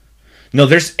alive. No,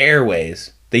 there's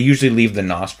airways. They usually leave the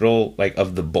nostril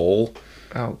of the bowl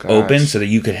open so that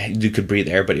you could breathe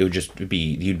air, but it would just be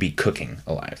you'd be cooking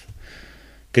alive.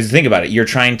 Because think about it, you're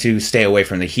trying to stay away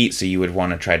from the heat, so you would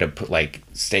want to try to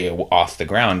stay off the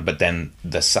ground, but then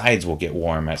the sides will get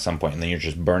warm at some point, and then you're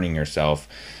just burning yourself.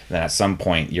 And then at some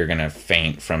point, you're gonna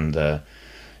faint from the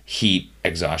heat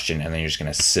exhaustion, and then you're just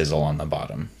gonna sizzle on the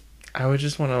bottom. I would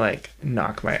just want to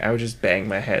I would just bang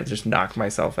my head, just knock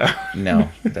myself out. No,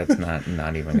 that's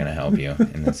not even gonna help you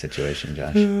in this situation,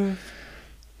 Josh.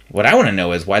 What I want to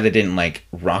know is why they didn't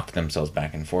rock themselves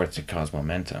back and forth to cause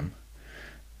momentum.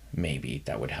 Maybe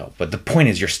that would help. But the point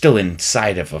is, you're still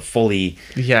inside of a fully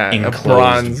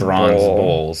enclosed bronze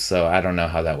bowl. So I don't know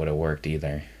how that would have worked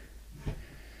either.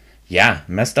 Yeah,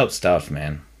 messed up stuff,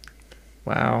 man.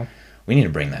 Wow. We need to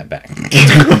bring that back.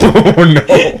 Oh,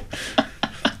 no.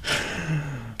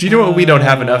 Do you know what we don't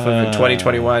have enough of in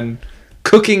 2021?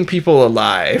 Cooking people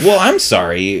alive. Well, I'm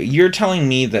sorry. You're telling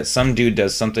me that some dude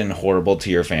does something horrible to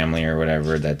your family or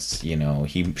whatever. That's,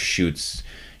 he shoots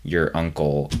your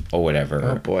uncle or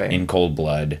whatever in cold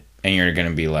blood. And you're going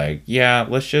to be like, yeah,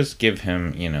 let's just give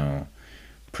him,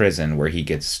 prison where he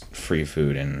gets free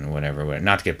food and whatever.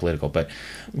 Not to get political, but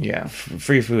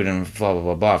free food and blah, blah,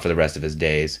 blah, blah for the rest of his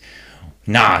days.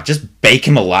 Nah, just bake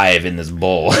him alive in this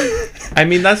bowl. I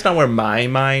mean, that's not where my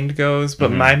mind goes,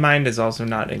 but my mind is also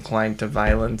not inclined to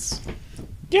violence.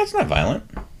 Yeah, it's not violent.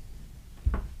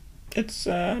 It's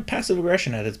passive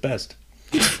aggression at its best.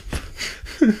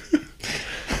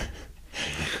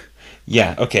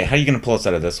 Yeah, okay. How are you going to pull us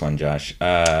out of this one, Josh?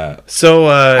 I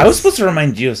was supposed to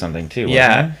remind you of something, too.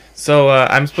 Yeah. So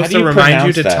I'm supposed to remind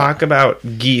you to talk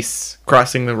about geese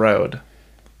crossing the road.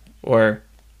 Or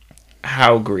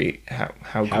how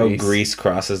Greece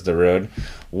crosses the road.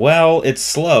 Well, it's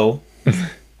slow.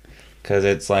 Because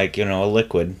it's a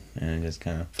liquid. And it just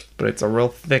kind of... But it's a real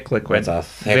thick liquid. It's a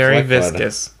thick very liquid.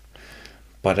 Viscous.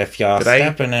 But if you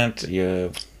step in it,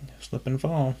 you slip and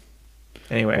fall.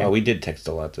 Anyway. Wow, we did text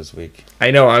a lot this week.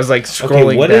 I know, I was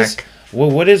scrolling back.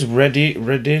 What is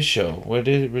radicchio? What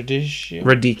is radicchio?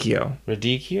 Radicchio.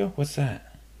 Radicchio? What's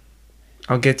that?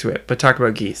 I'll get to it, but talk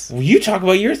about geese. Well, you talk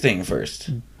about your thing first.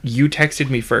 You texted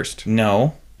me first.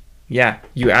 No. Yeah,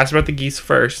 you asked about the geese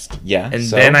first. Yeah, and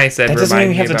then I said, that doesn't mean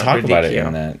we have to talk radicchio. about it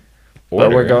in that order.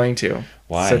 But we're going to.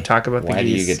 Why? So talk about the geese. Why do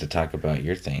you get to talk about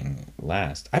your thing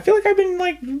last? I feel like I've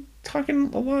been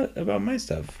talking a lot about my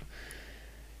stuff.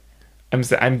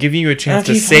 I'm giving you a chance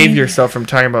Okay, to save fine. yourself from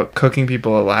talking about cooking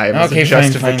people alive as a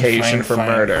justification for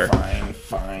murder.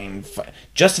 Fine.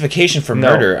 Justification for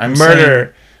No, murder. I'm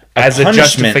murder saying as a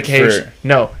punishment justification. for-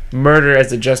 No, murder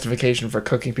as a justification for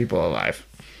cooking people alive.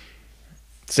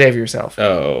 Save yourself.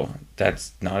 Oh,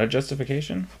 that's not a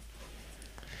justification?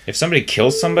 If somebody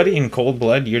kills somebody in cold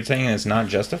blood, you're saying it's not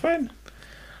justified?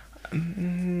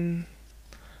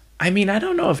 I mean, I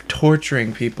don't know if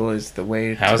torturing people is the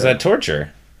way. How's that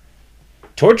torture?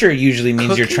 Torture usually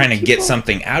means you're Cooking trying to get people?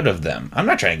 something out of them. I'm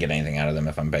not trying to get anything out of them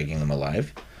if I'm begging them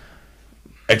alive.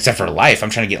 Except for life. I'm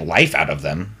trying to get life out of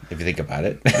them, if you think about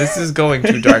it. This is going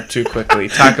too dark too quickly.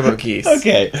 Talk about geese.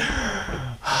 Okay.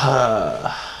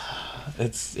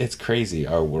 It's crazy.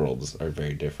 Our worlds are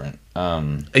very different.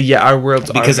 Yeah, our worlds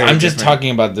are Because very I'm just different.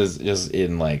 talking about this just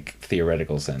in like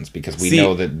theoretical sense, because we See-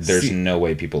 know that there's see- no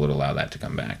way people would allow that to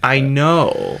come back. I But-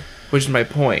 know, which is my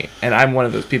point, and I'm one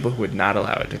of those people who would not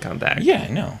allow it to come back. Yeah,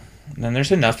 I know. Then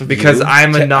there's enough of Because you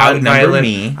I'm a to outnumber non-violent.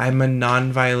 me. I'm a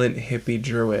non-violent hippie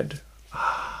druid.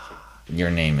 Your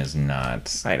name is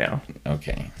not I know.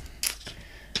 okay.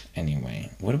 Anyway,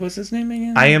 what was his name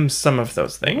again? I am some of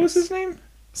those things. What was his name?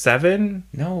 7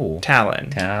 No, Talon.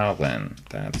 Talon.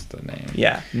 That's the name.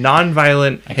 Yeah,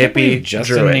 non-violent I can't believe hippie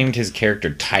Justin druid. named his character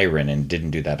Tyron and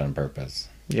didn't do that on purpose.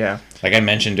 Yeah. Like I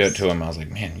mentioned it to him, I was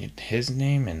like, "Man, his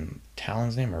name and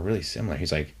Talon's name are really similar."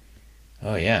 He's like,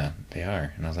 "Oh yeah, they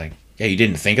are." And I was like, "Yeah, you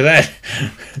didn't think of that?"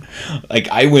 Like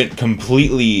I went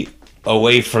completely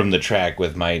away from the track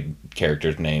with my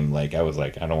character's name. Like I was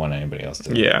like, I don't want anybody else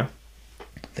to Yeah.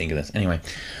 think of this. Anyway,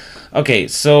 okay,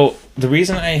 so the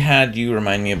reason I had you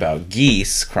remind me about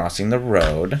geese crossing the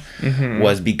road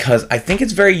was because I think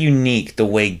it's very unique the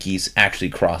way geese actually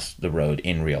cross the road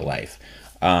in real life.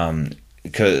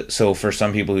 So for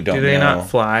some people who don't Do they know, not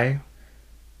fly?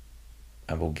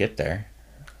 I will get there.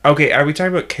 Okay, are we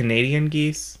talking about Canadian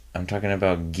geese? I'm talking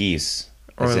about geese,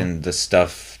 as Or- in the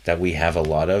stuff that we have a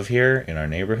lot of here in our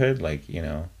neighborhood, like, you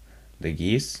know, the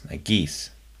geese, like geese.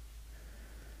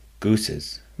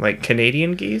 Gooses. Like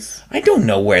Canadian geese? I don't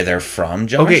know where they're from,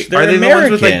 Josh. Okay, They're are they American. the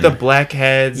ones with like the black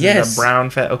heads and Yes. the brown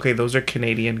fat? Okay, those are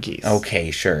Canadian geese. Okay,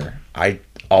 sure.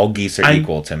 All geese are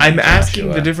equal to me. I'm asking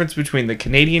Joshua. the difference between the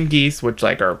Canadian geese, which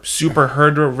like are super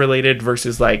herd related,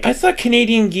 versus like I thought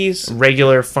Canadian geese.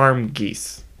 regular farm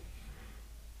geese.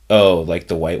 Oh, like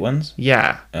the white ones?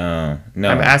 Yeah, Oh, no.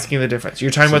 I'm asking the difference.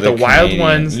 You're talking So about the the wild Canadian-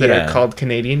 ones that yeah. are called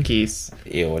Canadian geese.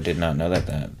 Ew, I did not know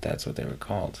that's what they were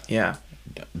called. Yeah,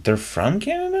 They're from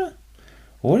Canada?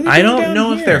 What are they I doing don't down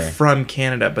know if they're here? from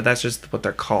Canada, but that's just what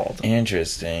they're called.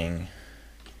 Interesting.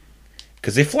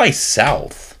 Because they fly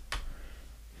south.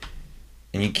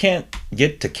 And you can't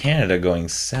get to Canada going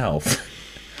south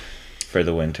for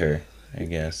the winter, I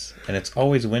guess. And it's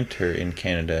always winter in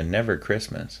Canada, never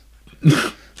Christmas.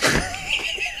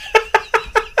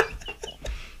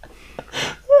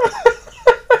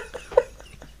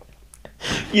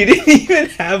 You didn't even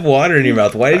have water in your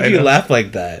mouth. Why did I you know. laugh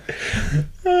like that?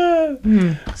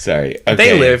 Sorry. Okay.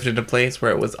 They lived in a place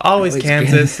where it was always Always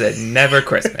Kansas and never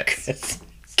Christmas.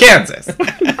 Kansas.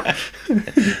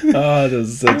 Oh, that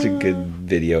was such a good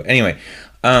video. Anyway,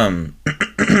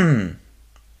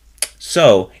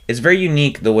 so it's very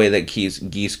unique the way that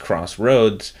geese cross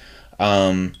roads,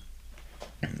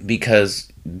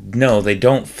 because no, they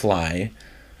don't fly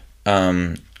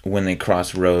when they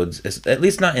cross roads. At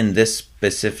least not in this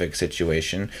specific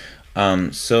situation.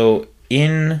 So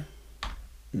in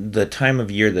the time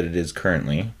of year that it is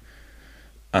currently,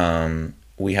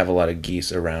 we have a lot of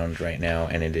geese around right now,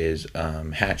 and it is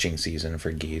hatching season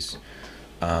for geese.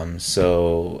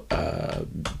 So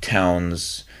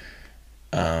towns,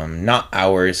 not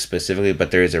ours specifically, but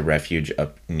there is a refuge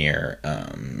up near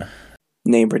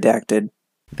Name redacted.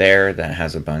 there that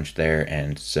has a bunch there,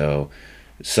 and so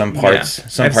some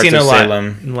parts I've of seen a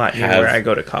Salem lot near where I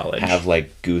go to college. have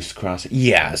like goose crossing.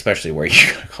 Yeah, especially where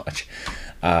you go to college.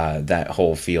 That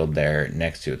whole field there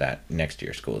next to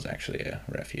your school is actually a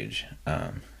refuge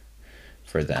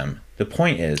for them. The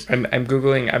point is, I'm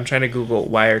googling. I'm trying to Google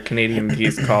why are Canadian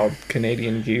geese called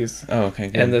Canadian geese. oh, okay,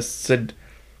 good. And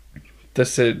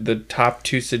the top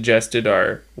two suggested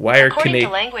are why are According to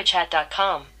Canadian.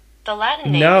 languagehat.com, the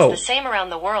Latin name No. is the same around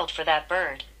the world for that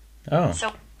bird. Oh,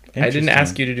 So I didn't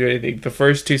ask you to do anything. The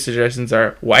first two suggestions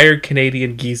are why are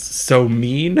Canadian geese so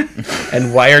mean,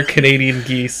 and why are Canadian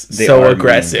geese They so are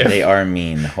aggressive. mean. They are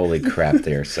mean. Holy crap,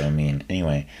 they are so mean.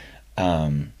 Anyway,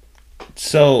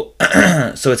 so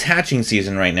it's hatching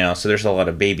season right now, so there's a lot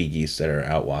of baby geese that are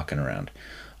out walking around.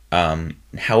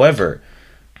 However,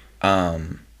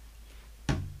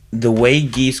 the way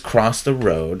geese cross the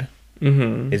road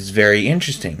Mm-hmm. is very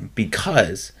interesting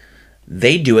because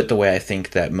they do it the way I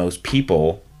think that most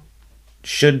people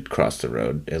should cross the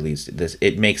road. At least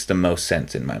it makes the most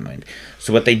sense in my mind.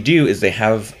 So what they do is they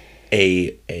have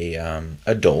a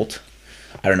adult.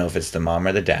 I don't know if it's the mom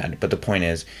or the dad, but the point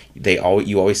is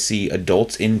you always see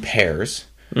adults in pairs,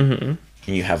 and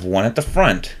you have one at the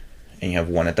front and you have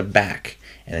one at the back,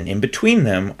 and then in between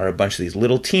them are a bunch of these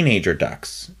little teenager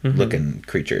ducks looking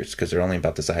creatures, because they're only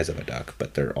about the size of a duck,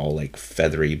 but they're all like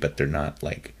feathery, but they're not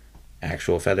like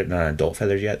actual feathers, not adult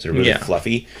feathers yet. So they're really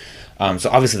fluffy. So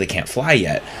obviously they can't fly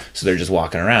yet, so they're just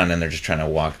walking around and they're just trying to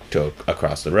walk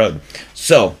across the road.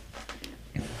 So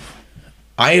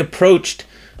I approached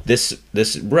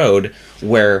this road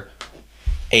where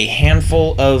a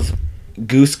handful of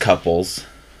goose couples,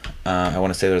 I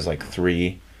want to say there's like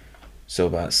 3, so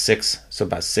about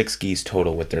 6 geese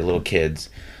total with their little kids,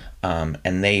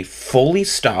 and they fully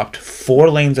stopped 4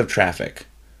 lanes of traffic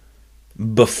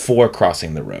before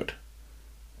crossing the road.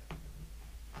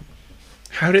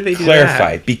 How did they do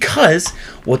Clarify, that? because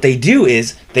what they do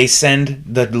is they send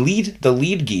the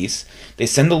lead geese. They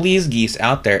send the lead geese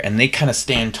out there, and they kind of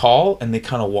stand tall and they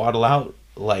kind of waddle out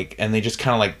and they just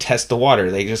kind of like test the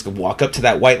water. They just walk up to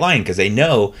that white line because they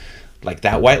know like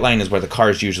that white line is where the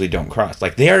cars usually don't cross.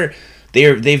 Like they've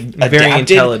very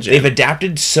intelligent. They've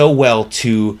adapted so well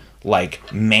to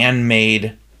like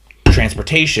man-made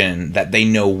transportation that they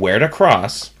know where to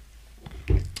cross.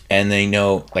 And they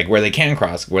know like where they can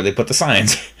cross, where they put the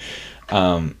signs.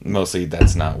 Mostly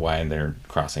that's not why they're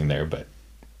crossing there, but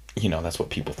that's what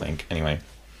people think anyway.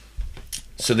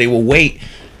 So they will wait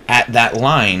at that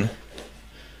line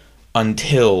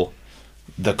until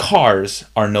the cars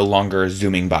are no longer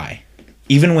zooming by.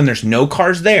 Even when there's no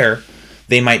cars there,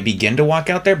 they might begin to walk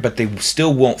out there, but they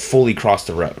still won't fully cross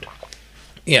the road.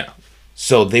 Yeah.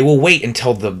 So they will wait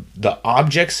until the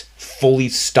objects fully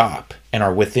stop and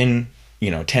are within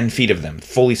 10 feet of them,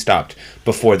 fully stopped,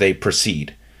 before they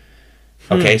proceed.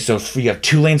 Okay, so if you have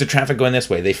 2 lanes of traffic going this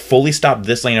way, they fully stop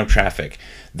this lane of traffic.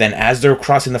 Then as they're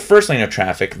crossing the first lane of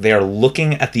traffic, they are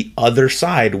looking at the other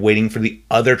side, waiting for the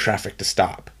other traffic to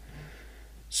stop.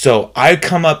 So I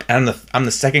come up, and I'm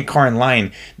the second car in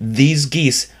line. These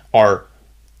geese are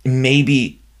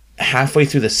maybe halfway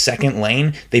through the second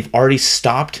lane. They've already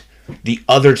stopped the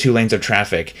other 2 lanes of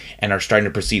traffic and are starting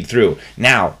to proceed through.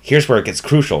 Now, here's where it gets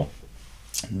crucial.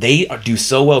 They do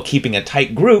so well keeping a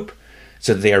tight group,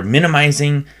 so they are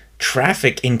minimizing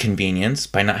traffic inconvenience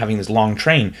by not having this long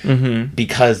train,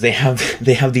 because they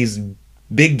have these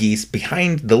big geese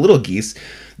behind the little geese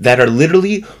that are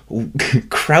literally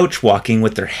crouch walking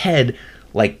with their head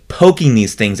like poking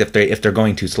these things if they're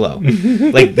going too slow.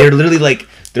 Like they're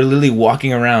literally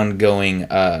walking around going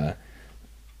down.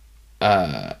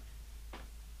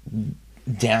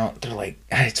 They're like,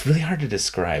 it's really hard to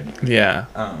describe. Yeah.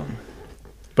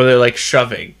 But they're like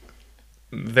shoving.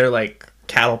 They're like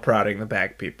cattle prodding the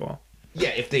back people. Yeah,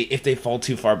 if they fall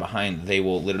too far behind, they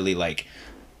will literally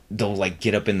they'll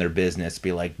get up in their business,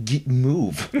 be like,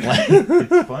 move. Like,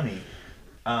 it's funny.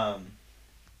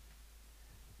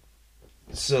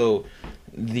 So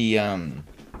the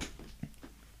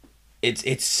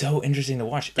it's so interesting to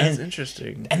watch. That's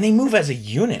interesting. And they move as a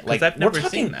unit. Like I've never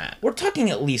seen that. We're talking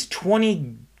at least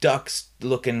 20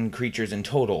 ducks-looking creatures in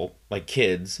total, like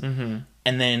kids, and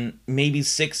then maybe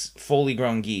 6 fully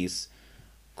grown geese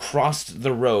crossed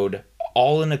the road,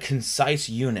 all in a concise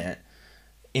unit,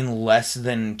 in less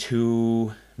than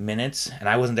 2 minutes. And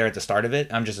I wasn't there at the start of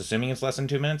it. I'm just assuming it's less than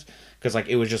 2 minutes, because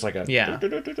it was just like a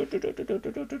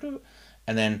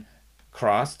and then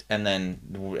crossed, and then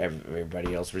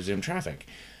everybody else resumed traffic.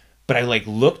 But I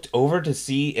looked over to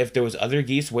see if there was other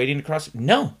geese waiting to cross.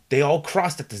 No, they all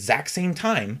crossed at the exact same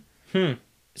time.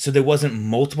 So there wasn't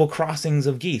multiple crossings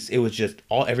of geese. It was just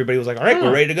everybody was like, all right,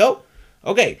 we're ready to go.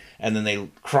 Okay. And then they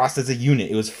crossed as a unit.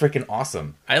 It was freaking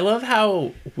awesome. I love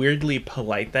how weirdly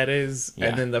polite that is. Yeah.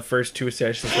 And then the first 2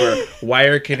 sessions were, why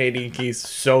are Canadian geese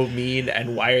so mean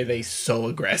and why are they so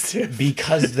aggressive?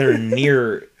 Because they're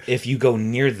near. If you go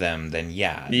near them, then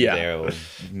they'll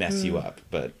mess you up.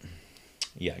 But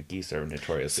yeah, geese are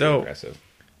notoriously aggressive.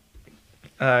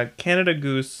 Canada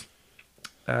goose,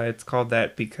 it's called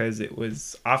that because it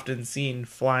was often seen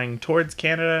flying towards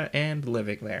Canada and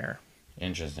living there.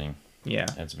 Interesting. Yeah.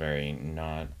 That's very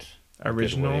not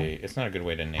original. It's not a good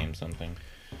way to name something.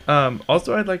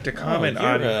 Also, I'd like to comment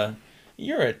on...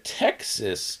 You're a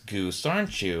Texas goose,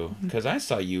 aren't you? Because I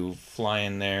saw you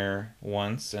flying there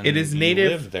once, and it is you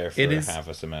native, lived there for half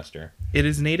a semester. It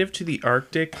is native to the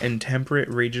Arctic and temperate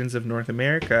regions of North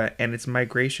America, and its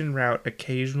migration route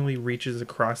occasionally reaches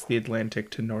across the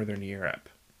Atlantic to northern Europe.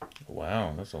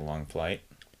 Wow, that's a long flight.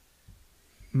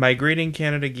 Migrating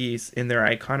Canada geese in their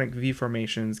iconic V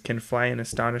formations can fly an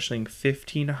astonishing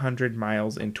 1,500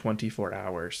 miles in 24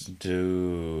 hours.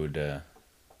 Dude.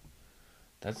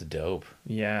 That's dope.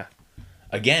 Yeah.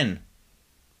 Again,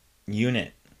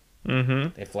 unit.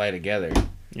 Mm-hmm. They fly together.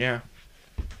 Yeah.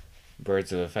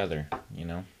 Birds of a feather,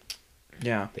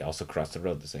 Yeah. They also cross the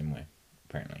road the same way,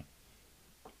 apparently.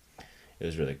 It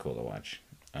was really cool to watch.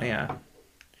 Yeah.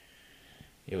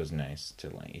 It was nice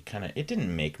to it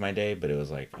didn't make my day, but it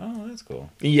was like, oh, that's cool.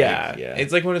 Yeah. Yeah.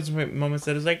 It's like one of those moments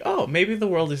that is like, oh, maybe the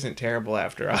world isn't terrible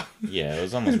after all. Yeah, it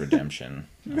was almost redemption.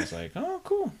 I was like, oh,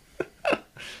 cool.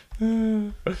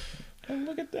 Oh,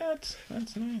 look at that.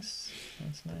 That's nice.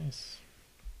 That's nice.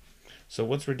 So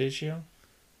what's radicchio?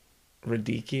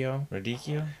 Radicchio.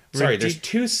 Radicchio? Sorry, there's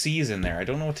 2 C's in there. I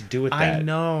don't know what to do with that. I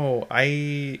know.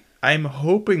 I'm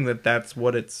hoping that that's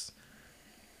what it's...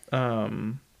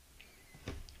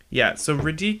 Yeah, so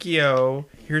radicchio,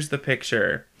 here's the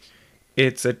picture.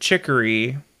 It's a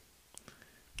chicory.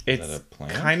 It's Is that a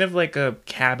plant? kind of like a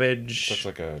cabbage. Looks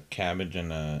like a cabbage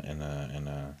and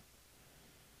a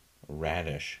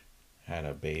radish had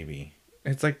a baby.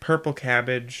 It's like purple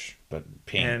cabbage But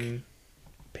pink. and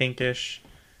pinkish.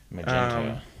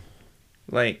 Magenta.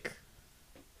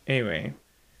 Anyway.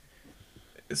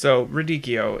 So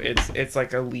radicchio, it's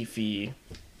like a leafy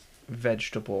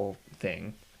vegetable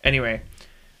thing. Anyway,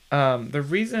 the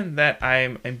reason that I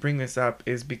bring this up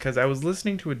is because I was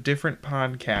listening to a different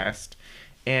podcast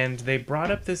and they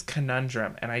brought up this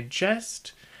conundrum, and I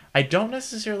don't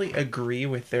necessarily agree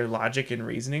with their logic and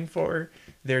reasoning for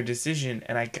their decision,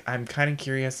 and I'm kind of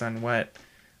curious on what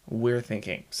we're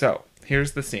thinking. So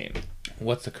here's the scene.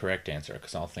 What's the correct answer?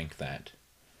 Because I'll think that.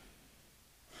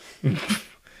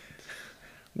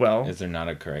 Well, Is there not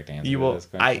a correct answer you to will. this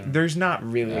question? There's not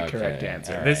really a Okay, correct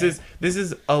answer. all This right.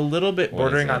 is a little bit What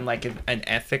bordering is it? on like an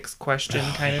ethics question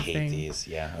kind I of hate thing. these.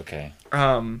 Yeah, okay.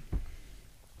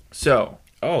 So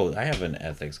Oh, I have an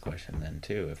ethics question then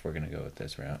too, if we're going to go with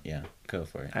this route. Yeah, go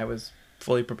for it. I was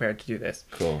fully prepared to do this.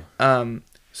 Cool.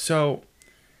 So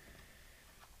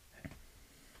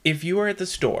if you are at the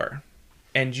store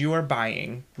and you are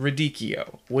buying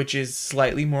radicchio, which is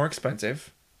slightly more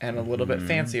expensive and a little bit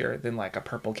fancier than like a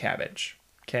purple cabbage,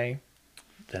 okay?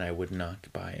 Then I would not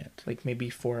buy it. Like maybe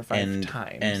 4 or 5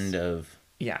 times. End of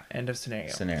end of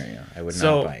scenario. I would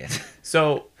not buy it.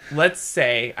 So let's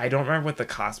say, I don't remember what the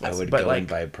cost was, I would but go like and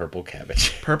buy purple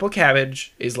cabbage. purple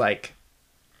cabbage is like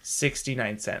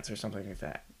 69 cents or something like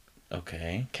that.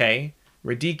 Okay. Okay?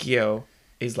 Radicchio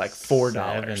is like $4.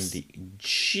 70.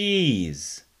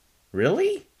 Jeez.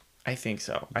 Really? I think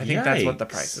so. I think that's what the Yikes.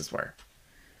 prices were.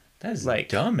 That is Like-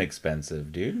 dumb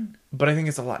expensive, dude. But I think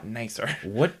it's a lot nicer.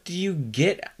 What do you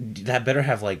get? That better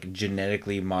have like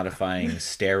genetically modifying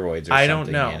steroids or I don't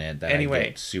something know. in it that I Anyway.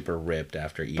 get super ripped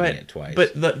after eating But it twice.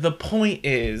 But the point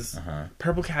is, Uh-huh.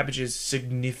 purple cabbage is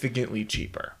significantly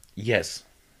cheaper. Yes.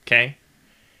 Okay?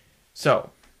 So,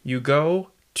 you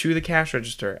go to the cash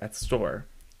register at the store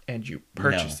and you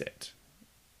purchase it.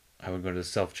 I would go to the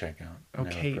self-checkout. and I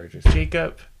would Okay, purchase it.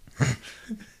 Jacob,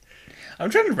 I'm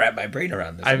trying to wrap my brain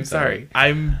around this. I'm sorry.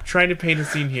 I'm trying to paint a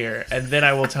scene here, and then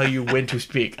I will tell you when to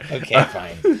speak. Okay,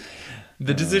 fine.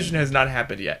 The decision has not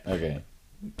happened yet. Okay.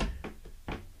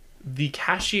 The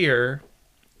cashier,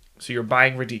 so you're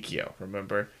buying radicchio,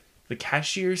 remember? The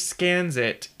cashier scans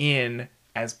it in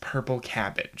as purple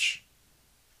cabbage,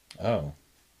 Oh.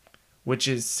 which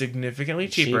is significantly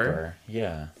cheaper.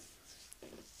 Yeah.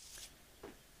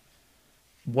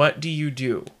 What do you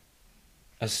do?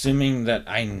 Assuming that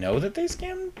I know that they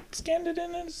scanned it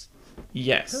in as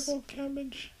Yes. purple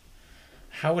cabbage.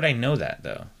 How would I know that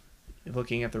though?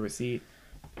 Looking at the receipt.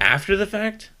 After the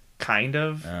fact? Kind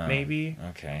of, Oh, maybe.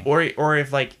 Okay. Or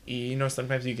if, like,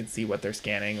 sometimes you can see what they're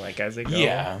scanning, like, as they go.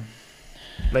 Yeah.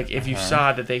 Like, if you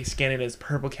saw that they scan it as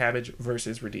purple cabbage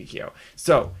versus radicchio.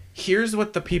 So, here's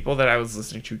what the people that I was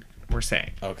listening to were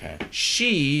saying. Okay.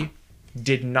 She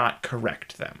did not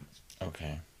correct them.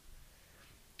 Okay.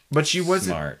 But she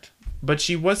wasn't... Smart. But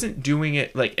she wasn't doing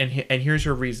it, like... And here's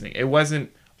her reasoning. It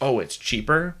wasn't, oh, it's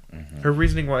cheaper. Mm-hmm. Her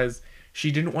reasoning was, she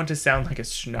didn't want to sound like a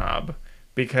snob.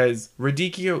 Because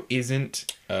radicchio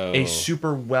isn't a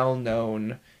super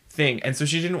well-known thing. And so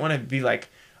she didn't want to be like,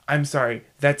 I'm sorry,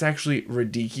 that's actually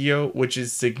radicchio, which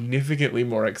is significantly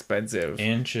more expensive.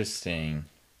 Interesting.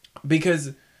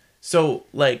 Because, so,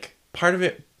 like, part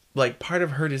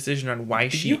of her decision on why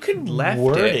she You could left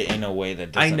word it it in a way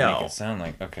that doesn't I know. make it sound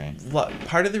like... Okay.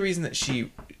 Part of the reason that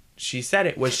she said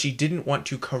it was she didn't want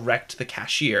to correct the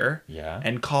cashier Yeah.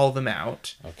 and call them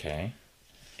out. Okay.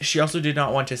 she also did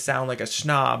not want to sound like a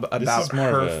snob about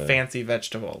her fancy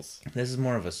vegetables. This is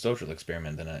more of a social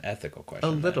experiment than an ethical question.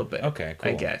 A little bit. Okay,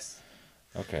 cool. I guess.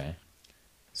 Okay.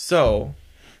 So,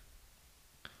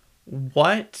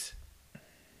 what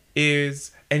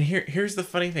is... And here's the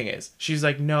funny thing is, she's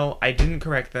like, no, I didn't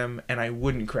correct them, and I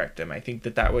wouldn't correct them. I think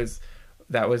that was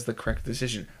the correct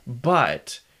decision.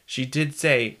 But she did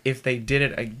say if they did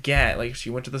it again, like if she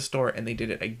went to the store and they did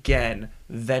it again,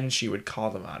 then she would call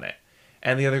them on it.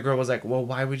 And the other girl was like, well,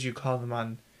 why would you call them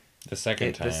on the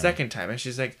second time? And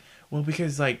she's like, well,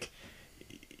 because like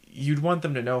you'd want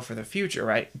them to know for the future,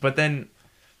 right? But then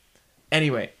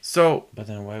anyway, so but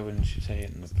then why wouldn't you say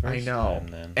it in the first time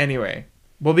then? Anyway,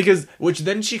 well, because which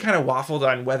then she kind of waffled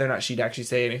on whether or not she'd actually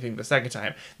say anything the second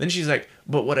time. Then she's like,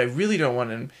 but what I really don't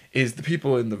want is the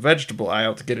people in the vegetable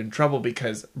aisle to get in trouble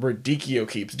because radicchio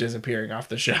keeps disappearing off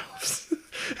the shelves.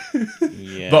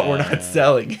 Yeah. But we're not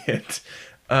selling it.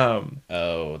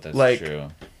 Oh, that's like, true.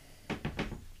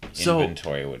 So,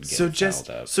 inventory would get piled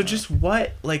up. So just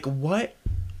what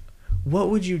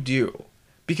would you do?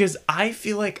 Because I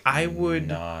feel like I would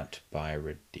not buy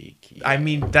radicchio. I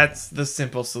mean, that's the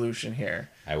simple solution here.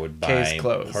 I would buy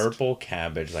purple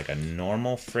cabbage like a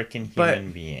normal freaking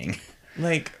human being.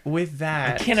 Like with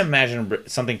that, I can't imagine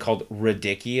something called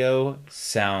radicchio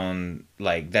sound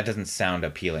like that. Doesn't sound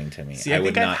appealing to me. See, I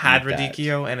think I've had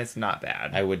radicchio and it's not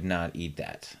bad. I would not eat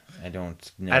that. I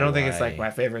don't know. I don't think it's like my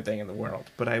favorite thing in the world,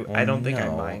 but I don't think I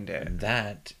mind it.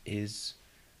 That is,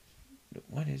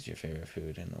 what is your favorite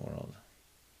food in the world?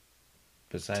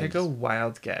 Besides, take a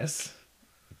wild guess.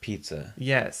 Pizza.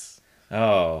 Yes.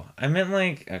 Oh, I meant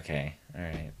like, okay, all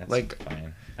right, that's like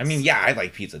fine. I mean, yeah, I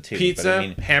like pizza too. Pizza, but I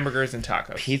mean, hamburgers, and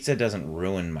tacos. Pizza doesn't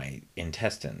ruin my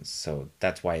intestines, so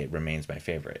that's why it remains my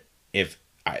favorite. If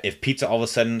pizza all of a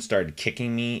sudden started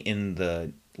kicking me in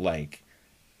the like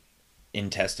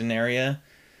intestine area,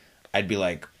 I'd be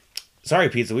like, sorry,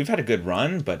 pizza, we've had a good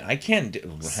run, but I can't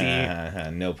do...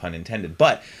 no pun intended.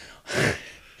 But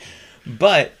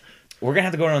we're gonna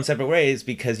have to go our own separate ways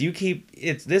because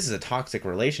this is a toxic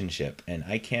relationship and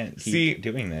I can't keep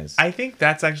doing this. I think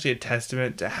that's actually a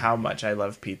testament to how much I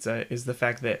love pizza is the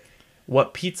fact that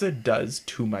what pizza does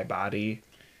to my body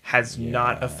has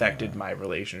not affected my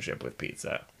relationship with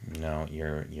pizza. No,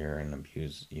 you're an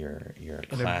abuse. You're a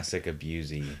classic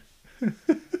abusee.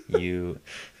 You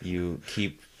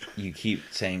keep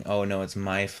saying, "Oh no, it's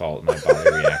my fault. My body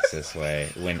reacts this way."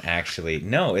 When actually,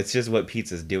 no, it's just what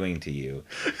pizza's doing to you.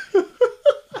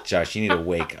 Josh, you need to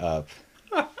wake up.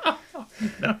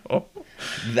 No.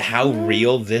 How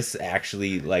real this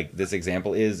actually, like this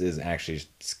example is actually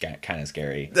kind of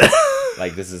scary.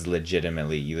 Like this is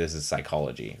legitimately, this is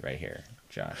psychology right here,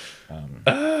 Josh.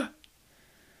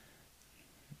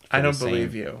 I don't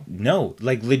believe you. No,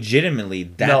 like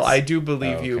legitimately. No, I do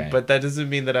believe you, but that doesn't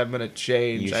mean that I'm gonna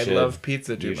change. I love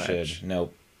pizza too much. You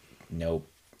should. Nope.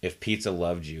 If pizza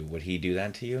loved you, would he do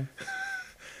that to you?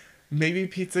 Maybe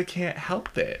pizza can't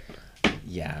help it.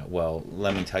 Yeah, well,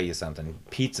 let me tell you something.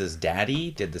 Pizza's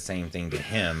daddy did the same thing to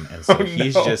him, and so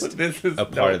he's just a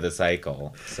part of the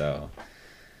cycle. So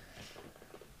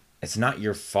it's not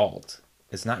your fault.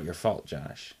 It's not your fault,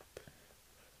 Josh.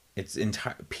 It's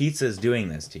pizza's doing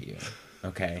this to you,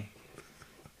 okay?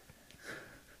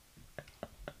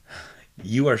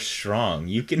 You are strong.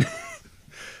 You can.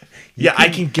 I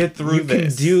can get through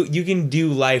this. You can do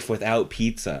life without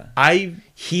pizza.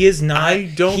 He is not. I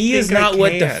don't. He is not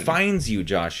what defines you,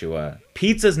 Joshua.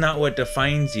 Pizza's not what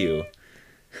defines you.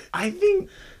 I think.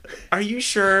 Are you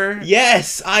sure?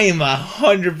 Yes, I am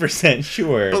 100%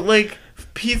 sure. But like,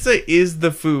 pizza is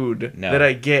the food that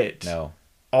I get. No.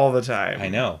 All the time. I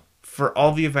know. For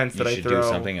all the events that I throw. You should do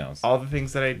something else. All the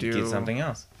things that I do. Do something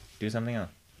else. Do something else.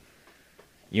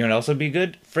 You know what else would be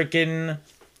good? Freaking...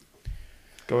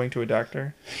 Going to a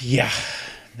doctor? Yeah.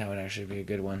 That would actually be a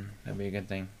good one. That'd be a good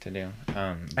thing to do.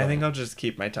 I think I'll just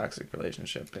keep my toxic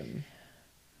relationship.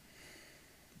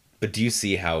 But do you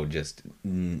see how just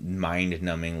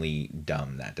mind-numbingly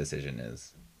dumb that decision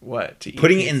is? What? To eat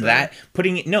putting pizza?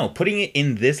 Putting it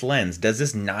in this lens, does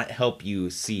this not help you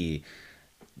see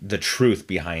the truth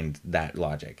behind that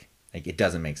logic? Like, it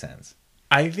doesn't make sense.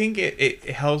 I think it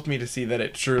helps me to see that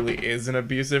it truly is an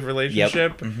abusive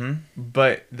relationship. Yep. Mm-hmm.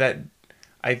 But that,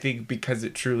 I think because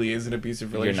it truly is an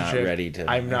abusive relationship, you're not ready to...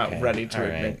 I'm not ready to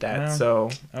admit that. Well,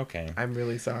 so, okay. I'm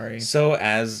really sorry. So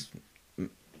as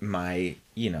my,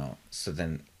 so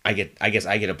then I guess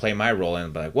I get to play my role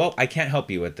and be like, well, I can't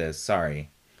help you with this. Sorry.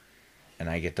 And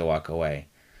I get to walk away.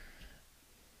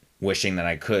 Wishing that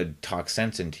I could talk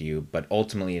sense into you, but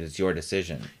ultimately it is your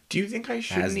decision. Do you think I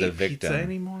shouldn't eat pizza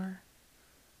anymore?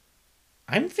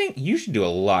 I think you should do a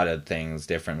lot of things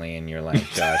differently in your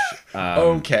life, Josh.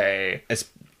 Okay.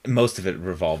 Most of it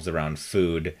revolves around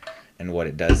food and what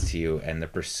it does to you and the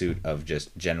pursuit of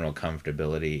just general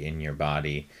comfortability in your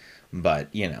body. But,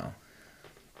 you know,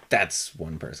 that's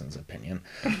one person's opinion.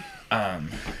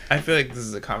 I feel like this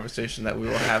is a conversation that we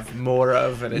will have more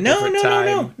of at a different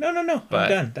time. No. But- I'm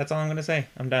done. That's all I'm going to say.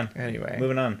 I'm done. Anyway.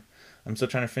 Moving on. I'm still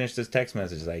trying to finish this text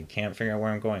message. I can't figure out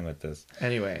where I'm going with this.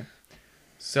 Anyway.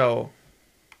 So,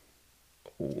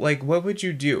 like, what would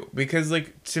you do? Because,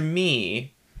 like, to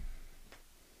me,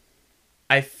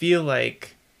 I feel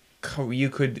like you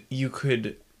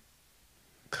could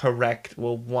correct,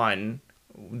 well, one,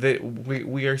 that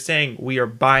we are saying we are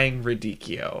buying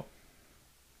radicchio.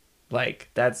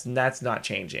 Like, that's not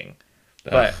changing.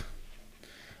 But...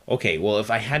 Okay, well,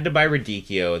 if I had to buy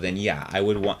radicchio, then yeah, I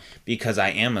would want, because I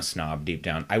am a snob deep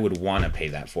down, I would want to pay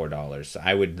that $4. So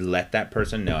I would let that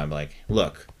person know. I'm like,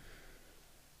 look,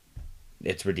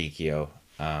 it's radicchio.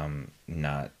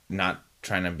 Not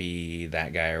trying to be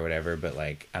that guy or whatever, but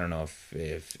like, I don't know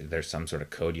if there's some sort of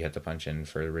code you have to punch in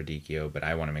for radicchio, but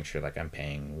I want to make sure like I'm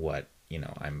paying what,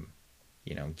 I'm,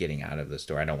 getting out of the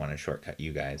store. I don't want to shortcut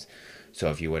you guys. So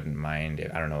if you wouldn't mind,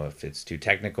 I don't know if it's too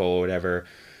technical or whatever.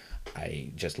 I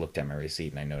just looked at my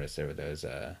receipt and I noticed there was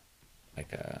a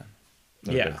little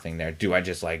bit of thing there. Do I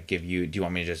just like do you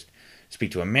want me to just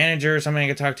speak to a manager or something I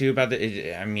could talk to you about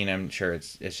that? I mean, I'm sure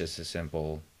it's just a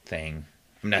simple thing.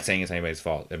 I'm not saying it's anybody's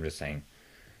fault. I'm just saying,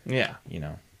 yeah,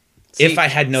 if I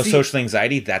had no social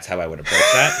anxiety, that's how I would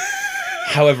approach that.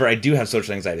 However, I do have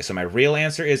social anxiety. So my real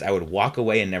answer is I would walk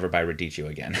away and never buy radicchio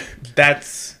again.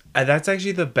 That's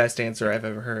actually the best answer I've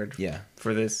ever heard. Yeah.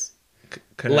 For this.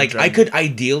 Like, I could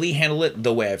ideally handle it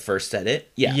the way I first said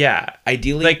it. Yeah. Yeah.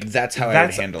 Ideally, like, that's how I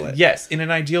would handle it. Yes. In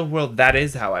an ideal world, that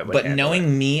is how I would But handle knowing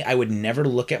it. me, I would never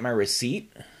look at my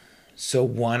receipt. So,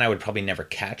 one, I would probably never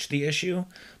catch the issue.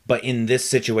 But in this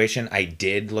situation, I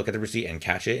did look at the receipt and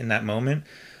catch it in that moment.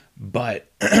 But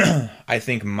I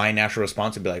think my natural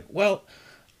response would be like, well,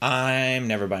 I'm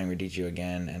never buying radicchio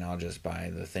again, and I'll just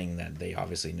buy the thing that they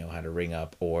obviously know how to ring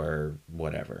up or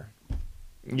whatever.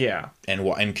 Yeah.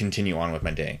 And continue on with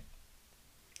my day.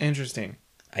 Interesting.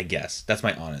 I guess. That's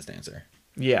my honest answer.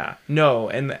 Yeah. No,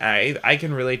 and I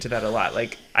can relate to that a lot.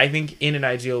 Like, I think in an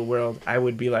ideal world, I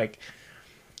would be like,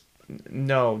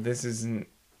 no, this isn't...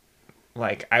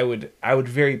 Like, I would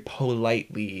very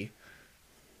politely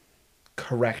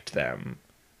correct them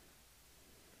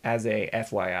as a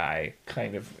FYI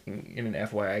kind of, in an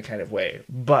FYI kind of way.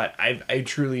 But I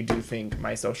truly do think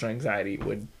my social anxiety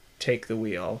would take the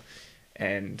wheel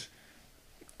and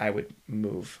I would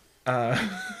move. Anxiety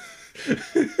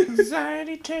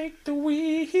take the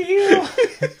wheel.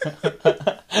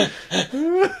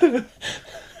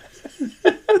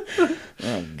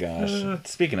 Oh gosh.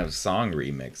 Speaking of song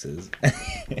remixes.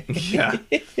 Yeah.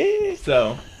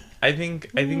 So I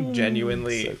think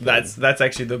genuinely so that's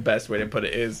actually the best way to put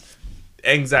it is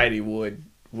anxiety would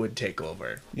take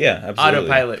over. Yeah, absolutely.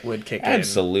 Autopilot would kick in.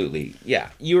 Absolutely.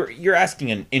 Yeah. You're asking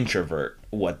an introvert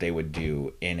what they would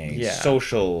do in a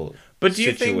social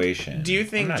situation. Do you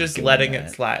think just letting it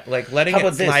slide, like letting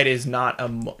it slide is not a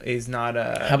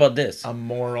How about this? A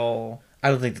moral. I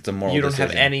don't think that's a moral decision. You don't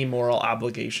have any moral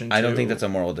obligation to I don't think that's a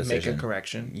moral decision. Make a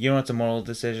correction. You know what's a moral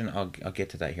decision? I'll get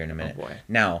to that here in a minute. Oh boy.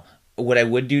 Now, what I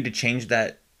would do to change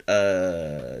that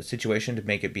situation to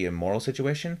make it be a moral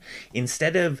situation,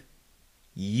 instead of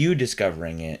you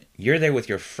discovering it, you're there with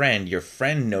your friend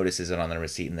notices it on the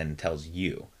receipt and then tells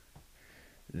you.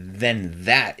 Then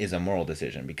that is a moral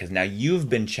decision because now you've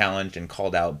been challenged and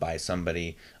called out by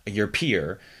somebody, your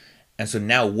peer. And so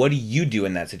now what do you do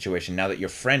in that situation now that your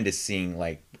friend is seeing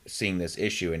this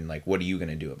issue and like what are you going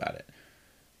to do about it?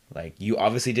 Like you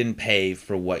obviously didn't pay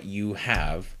for what you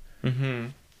have. Mm-hmm.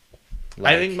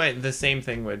 I think the same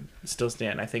thing would still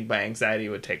stand. I think my anxiety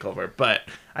would take over, but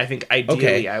I think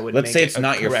ideally I would. Let's say it's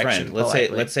not your friend.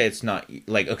 Politely. Let's say it's not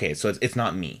like okay. So it's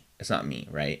not me. It's not me,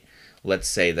 right? Let's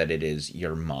say that it is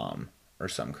your mom or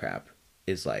some crap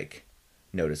is like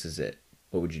notices it.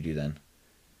 What would you do then?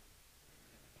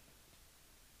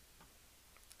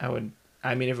 I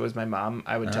mean, if it was my mom,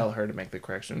 I would tell her to make the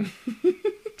correction.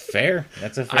 Fair.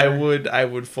 That's a fair. I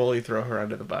would fully throw her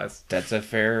under the bus. That's a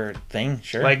fair thing.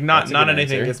 Sure. Like not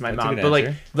anything against my mom,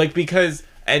 but like because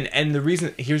and the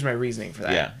reason here's my reasoning for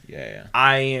that. Yeah.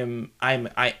 I am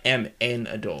an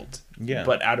adult. Yeah.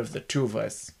 But out of the two of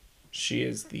us, she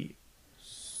is the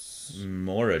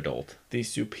more adult. The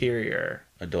superior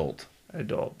adult. I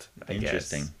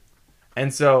Interesting. guess.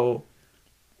 And so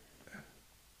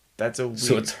that's a weird...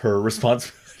 So it's her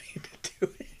responsibility to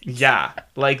do it. Yeah,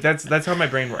 like that's how my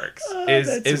brain works.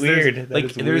 That's weird. There's, That like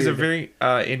is there's a weird.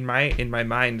 very in my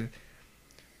mind.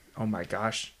 Oh my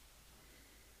gosh,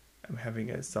 I'm having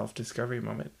a self-discovery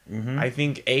moment. Mm-hmm. I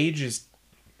think age is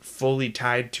fully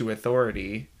tied to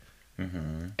authority,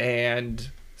 and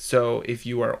so if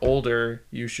you are older,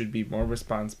 you should be more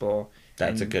responsible.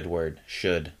 That's a and good word.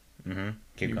 Should. Mm-hmm.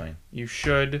 Keep going. You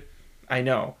should. I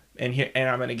know. And here, and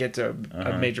I'm going to get to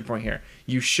a major point here.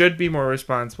 You should be more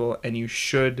responsible, and you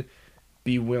should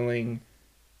be willing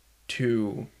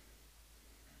to,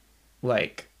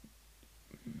 like,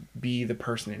 be the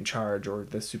person in charge or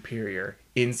the superior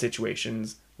in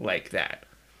situations like that.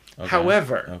 Okay.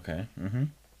 However, Okay. Mm-hmm.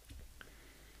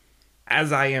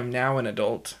 as I am now an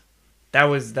adult,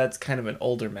 that's kind of an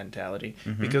older mentality.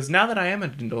 Because now that I am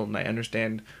an adult and I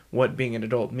understand what being an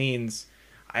adult means,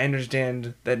 I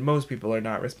understand that most people are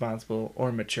not responsible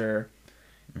or mature.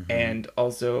 And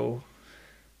also,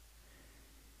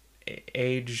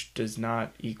 age does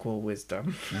not equal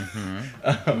wisdom.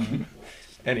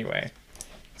 Anyway,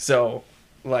 so,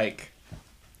 like,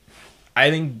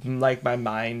 I think, like, my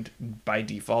mind by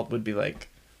default would be like,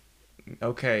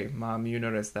 okay, Mom, you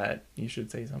noticed that. You should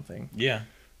say something. Yeah.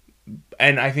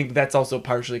 And I think that's also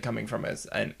partially coming from as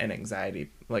an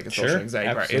anxiety, like a social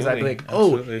anxiety part. Is I'd be like,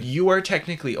 absolutely. you are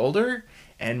technically older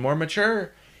and more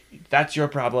mature. That's your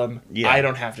problem. Yeah. I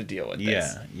don't have to deal with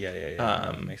this. Yeah.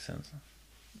 That makes sense.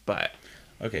 But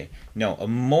Okay. No, a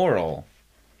moral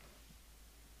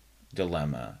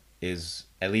dilemma is,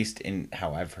 at least in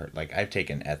how I've heard, like, I've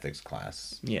taken ethics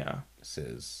classes. yeah,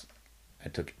 I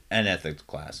took an ethics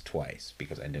class twice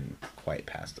because I didn't quite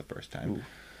pass the first time. Ooh.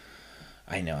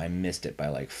 I know, I missed it by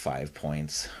like 5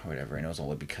 points or whatever, and it was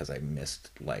only because I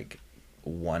missed like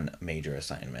one major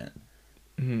assignment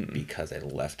because I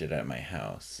left it at my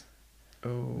house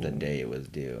the day it was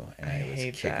due, and I was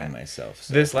hate kicking that. myself.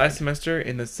 So This last semester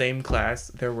in the same class,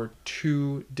 there were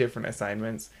 2 different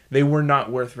assignments. They were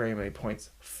not worth very many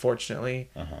points, fortunately.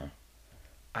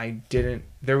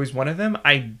 There was one of them,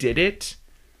 I did it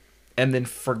and then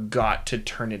forgot to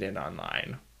turn it in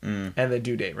online. And the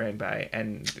due date ran by,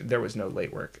 and there was no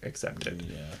late work accepted.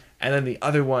 Yeah. And then the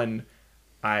other one,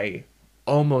 I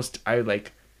was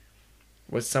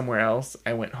somewhere else.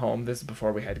 I went home. This is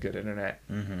before we had good internet.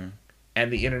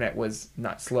 And the internet was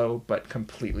not slow, but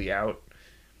completely out.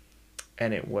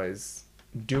 And it was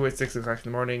due at 6 o'clock in the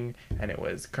morning, and it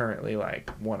was currently like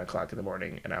 1 o'clock in the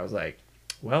morning. And I was like,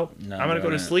 well, I'm going to go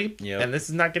to sleep, and this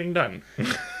is not getting done.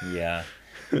 Yeah.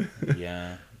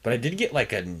 Yeah. But I did get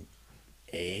like an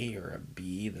A or a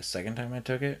B the second time I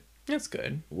took it, That's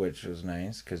good. which was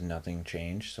nice because nothing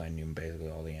changed, so I knew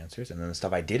basically all the answers. And then the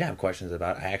stuff I did have questions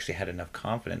about, I actually had enough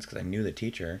confidence because I knew the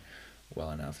teacher well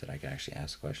enough that I could actually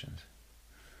ask questions.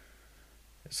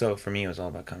 So for me, it was all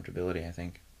about comfortability, I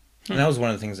think. And that was one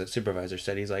of the things that supervisor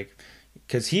said. He's like,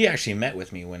 because he actually met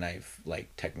with me when I like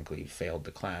technically failed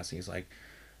the class. He's like,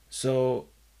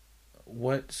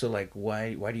 why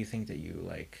do you think that you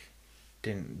like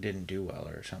didn't do well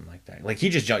or something like that? Like he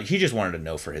just wanted to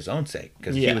know for his own sake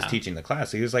because he was teaching the class.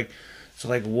 So he was like, so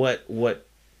like what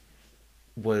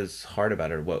was hard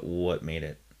about it? What made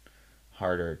it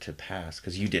harder to pass?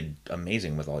 Because you did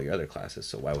amazing with all your other classes.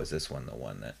 So why was this one the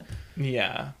one that?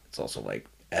 Yeah. It's also like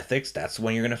ethics. That's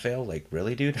when you're gonna fail. Like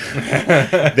really, dude.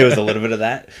 There was a little bit of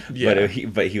that. Yeah.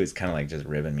 But he was kind of like just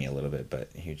ribbing me a little bit. But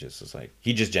he just was like,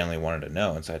 he just genuinely wanted to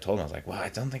know. And so I told him, I was like, well, I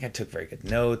don't think I took very good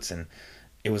notes. And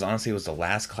it was the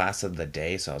last class of the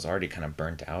day, so I was already kind of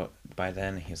burnt out by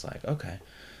then. And he's like, okay.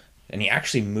 And he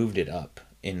actually moved it up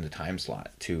in the time slot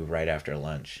to right after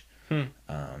lunch.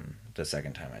 The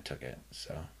second time I took it.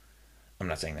 So I'm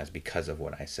not saying that's because of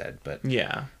what I said, but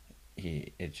Yeah.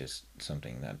 it's just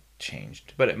something that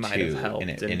changed. But it might have helped,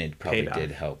 and it probably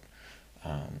did help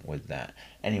with that.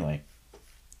 Anyway,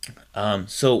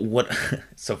 so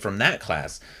from that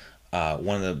class,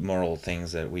 one of the moral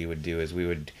things that we would do is we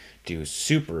would do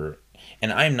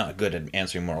and I'm not good at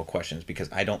answering moral questions because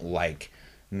I don't like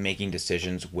making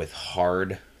decisions with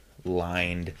hard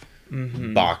lined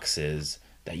boxes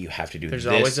that you have to do. There's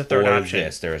this always a third or option.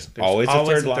 This. There's always a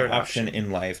third option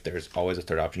in life. There's always a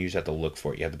third option. You just have to look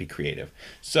for it. You have to be creative.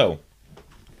 So,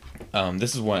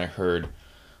 this is one I heard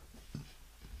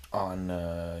on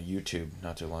YouTube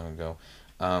not too long ago.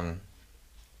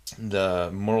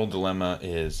 The moral dilemma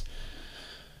is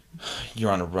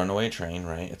you're on a runaway train,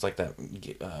 right? It's like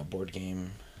that board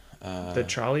game. The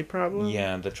trolley problem?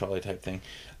 Yeah, the trolley type thing.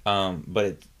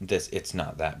 But it's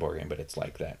not that board game, but it's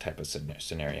like that type of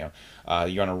scenario.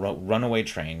 You're on a runaway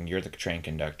train. You're the train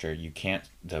conductor.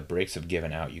 The brakes have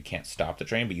given out. You can't stop the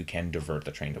train, but you can divert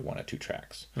the train to 1 of 2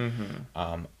 tracks.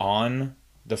 On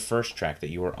the first track that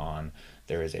you were on,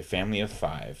 there is a family of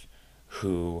 5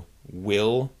 who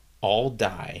will all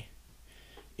die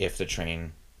if the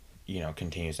train,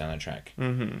 continues down the track.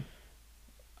 Mm-hmm.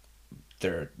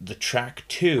 The track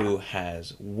 2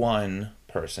 has one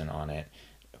person on it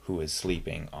who is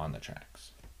sleeping on the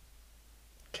tracks.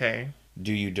 Okay.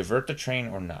 Do you divert the train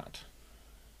or not?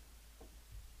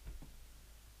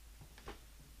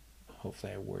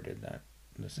 Hopefully I worded that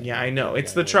the same Yeah, way. I know.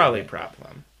 It's I the worded trolley it.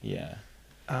 problem. Yeah.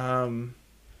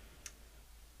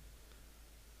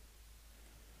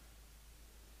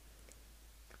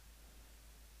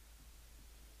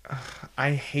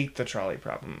 I hate the trolley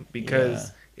problem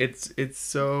because it's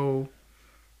so...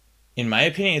 In my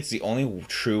opinion, it's the only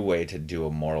true way to do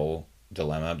a moral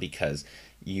dilemma because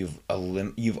you've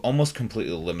almost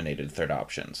completely eliminated third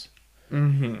options.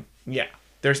 Mm-hmm. Yeah.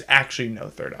 There's actually no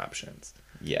third options.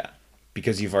 Yeah.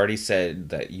 Because you've already said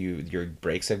that your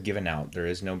brakes have given out. There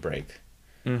is no brake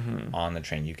on the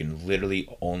train. You can literally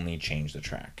only change the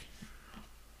track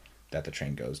that the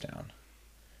train goes down.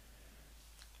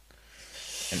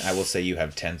 And I will say you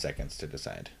have 10 seconds to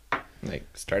decide. Like,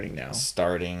 starting now.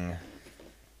 Starting.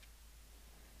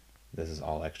 This is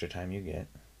all extra time you get.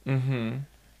 Mm-hmm.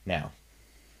 Now.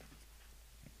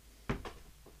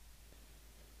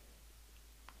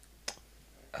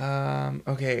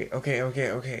 Okay.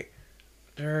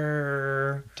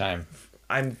 Time.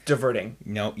 I'm diverting.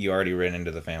 No, you already ran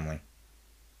into the family.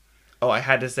 Oh, I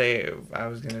had to say I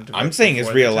was going to divert. I'm saying it's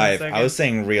before real the 10 life. seconds? I was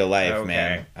saying real life, Okay.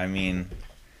 man. I mean,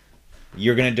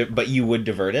 you're going to but you would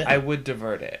divert it? I would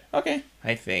divert it, Okay.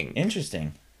 I think.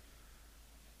 Interesting.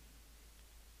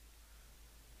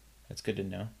 That's good to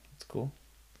know. That's cool.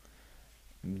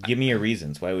 Give me your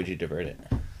reasons. Why would you divert it?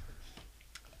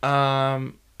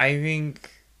 I think...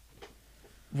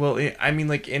 Well,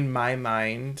 in my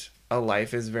mind, a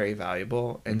life is very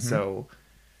valuable. And so,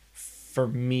 for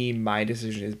me, my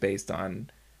decision is based on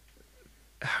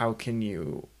how can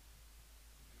you...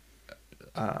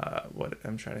 what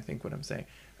I'm trying to think what I'm saying.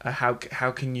 How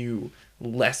can you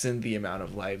lessen the amount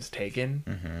of lives taken?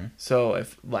 Mm-hmm. So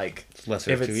if It's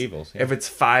lesser of two evils. Yeah. if it's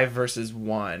 5 versus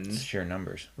 1, It's sheer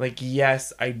numbers. like,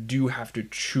 yes, I do have to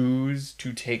choose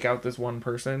to take out this one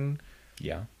person,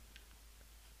 Yeah.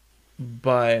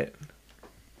 but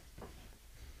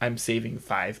I'm saving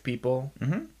 5 people.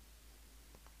 Mm-hmm.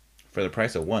 For the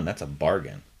price of 1, that's a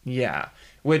bargain. Yeah,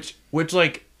 which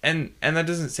like, and that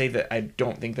doesn't say that I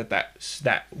don't think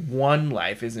that one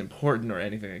life is important or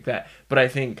anything like that. But I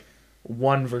think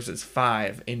 1 versus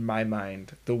 5, in my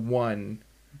mind, the 1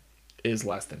 is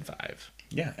less than 5.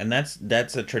 Yeah, and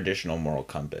that's a traditional moral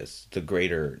compass. The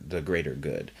greater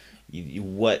good.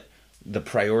 What the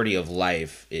priority of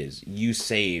life is. You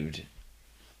saved,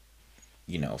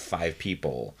 5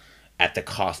 people at the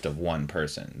cost of 1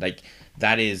 person. Like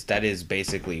that is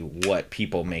basically what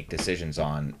people make decisions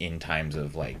on in times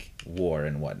of like war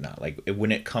and whatnot. Like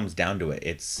when it comes down to it,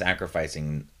 it's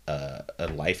sacrificing a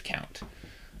life count.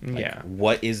 Like, Yeah.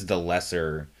 what is the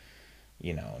lesser,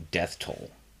 death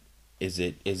toll? Is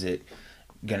it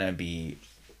gonna be,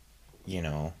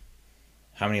 how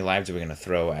many lives are we gonna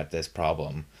throw at this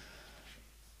problem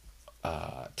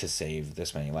to save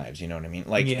this many lives? You know what I mean?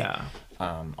 Like, Yeah.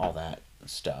 all that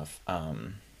stuff.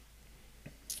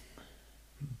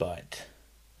 But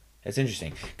it's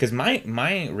interesting because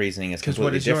my reasoning is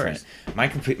completely different.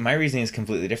 My reasoning is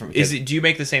completely different. Because Do you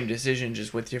make the same decision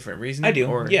just with different reasons? I do.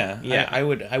 Or, Yeah. I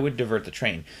would divert the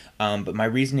train. But my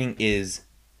reasoning is,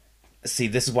 see,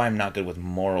 this is why I'm not good with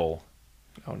moral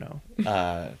Oh no.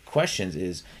 questions.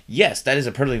 Is yes, that is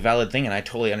a perfectly valid thing, and I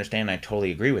totally understand. And I totally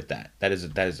agree with that. That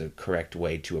is a correct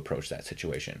way to approach that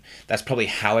situation. That's probably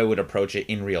how I would approach it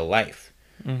in real life.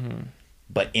 Mm-hmm.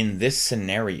 But in this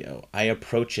scenario, I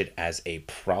approach it as a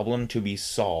problem to be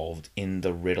solved in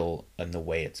the riddle and the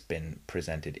way it's been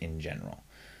presented in general.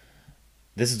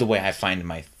 This is the way I find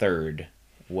my third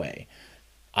way.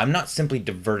 I'm not simply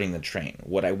diverting the train.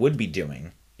 What I would be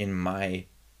doing in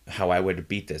how I would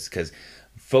beat this, because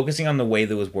focusing on the way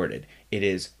that was worded, it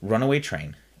is runaway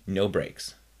train, no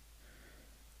brakes.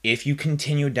 If you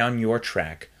continue down your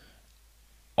track,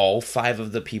 all 5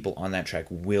 of the people on that track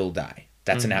will die.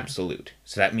 That's an absolute.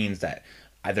 So that means that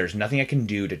there's nothing I can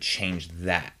do to change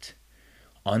that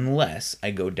unless I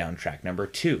go down track number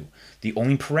 2. The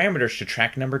only parameters to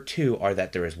track number 2 are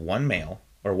that there is one male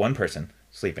or one person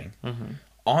sleeping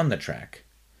on the track.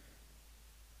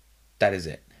 That is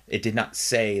it. It did not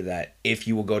say that if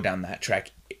you will go down that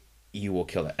track, you will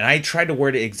kill it. And I tried to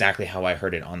word it exactly how I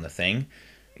heard it on the thing.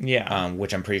 Yeah.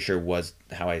 Which I'm pretty sure was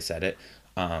how I said it.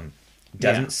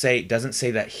 Doesn't say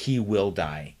that he will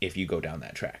die if you go down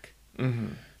that track.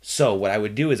 Mm-hmm. So what I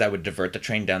would do is I would divert the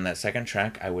train down that second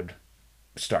track. I would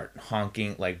start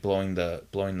honking, like blowing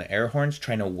the air horns,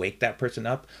 trying to wake that person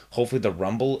up. Hopefully the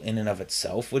rumble in and of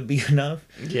itself would be enough.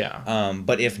 Yeah.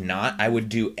 But if not, I would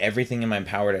do everything in my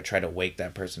power to try to wake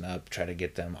that person up, try to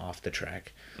get them off the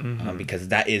track. Because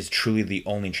that is truly the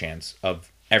only chance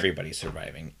of everybody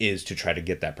surviving, is to try to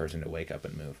get that person to wake up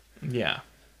and move. Yeah.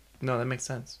 No, that makes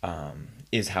sense.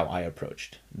 Is how I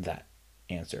approached that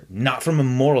answer. Not from a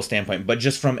moral standpoint, but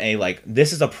just from a, like,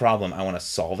 this is a problem, I want to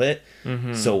solve it.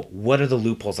 So what are the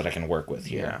loopholes that I can work with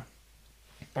here?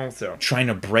 Yeah. Also, Trying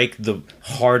to break the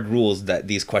hard rules that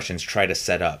these questions try to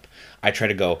set up. I try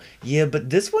to go, yeah, but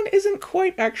this one isn't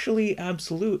quite actually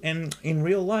absolute, and in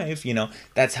real life, you know,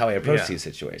 that's how I approach these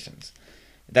situations.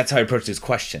 That's how I approach these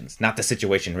questions, not the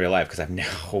situation in real life, because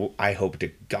I hope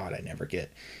to God I never get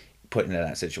put into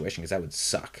that situation, because that would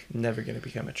suck. never going to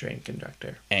become a train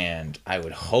conductor. And I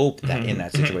would hope that in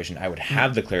that situation I would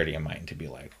have the clarity of mind to be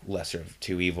like, lesser of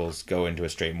two evils, go into a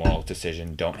straight moral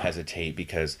decision, don't hesitate,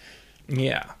 because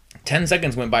Yeah. 10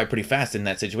 seconds went by pretty fast in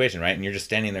that situation, right? And you're just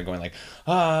standing there going like,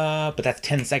 but that's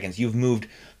 10 seconds. You've moved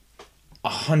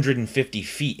 150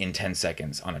 feet in 10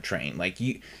 seconds on a train. Like,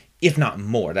 you, if not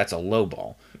more, that's a low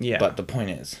ball. Yeah. But the point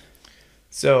is,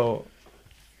 So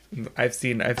I've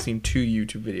seen 2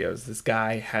 YouTube videos. This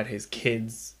guy had his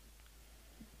kids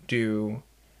do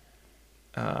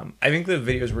I think the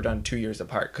videos were done 2 years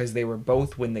apart, because they were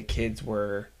both when the kids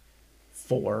were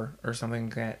 4 or something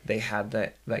like that. They had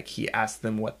that, like, he asked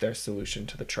them what their solution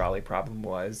to the trolley problem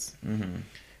was. And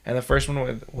the first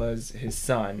one was his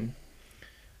son,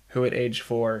 who at age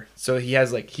 4, so he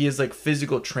has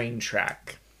physical train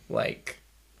track, like,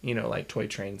 you know, like toy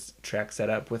trains track set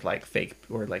up with like fake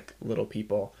or like little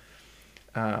people.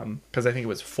 Because I think it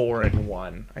was 4 and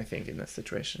 1, I think, in this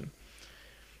situation.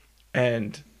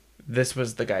 And this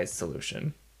was the guy's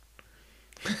solution.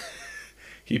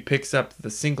 He picks up the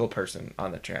single person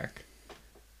on the track,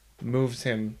 moves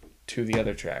him to the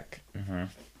other track,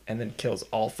 and then kills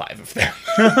all 5 of them.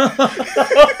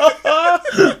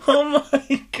 oh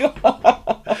my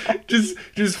God.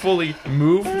 Just fully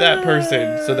moved that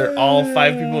person so they're all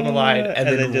 5 people in a line, and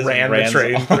then just ran the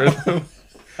train through them.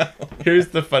 Here's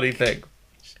the funny thing.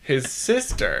 His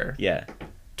sister,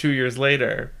 2 years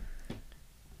later,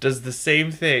 does the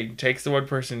same thing, takes the one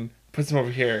person, puts him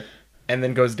over here, and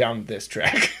then goes down this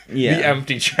track. The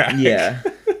empty track. Yeah.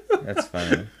 That's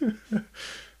funny.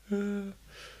 And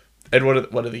one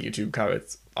of the YouTube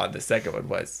comments on the second one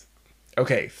was,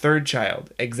 okay, 3rd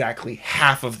child, exactly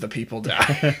half of the people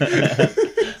die.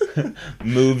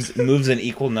 moves an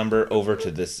equal number over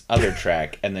to this other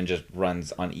track, and then just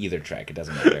runs on either track. It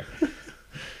doesn't matter.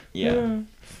 Yeah.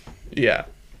 Yeah.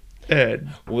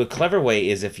 And Well, a clever way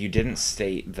is if you didn't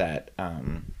state that,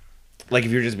 like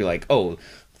if you were just be like, oh,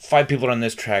 5 people are on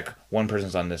this track, 1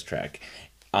 person's on this track,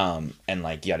 and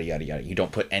like yada yada yada. You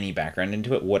don't put any background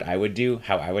into it. What I would do,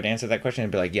 how I would answer that question,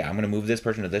 I'd be like, yeah, I'm gonna move this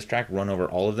person to this track, run over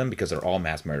all of them because they're all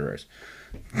mass murderers,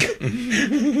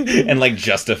 and like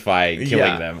justify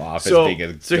killing them off as being a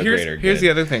greater good. Here's the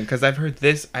other thing, because I've heard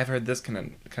this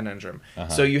conundrum.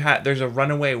 So there's a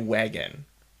runaway wagon.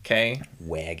 Okay.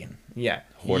 Wagon. Yeah.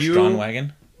 Horse-drawn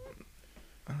wagon.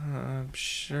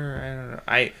 Sure, I don't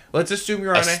know. Let's assume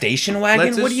you're on a station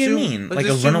wagon. What do you mean? Like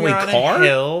a runaway car? A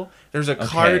hill. There's a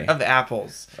cart of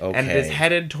apples, and it is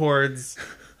headed towards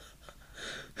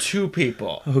 2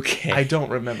 people. Okay. I don't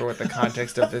remember what the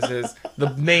context of this is.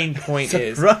 The main point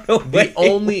is runaway. the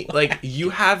only, like, you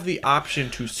have the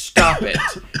option to stop it,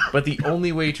 but the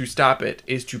only way to stop it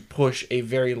is to push a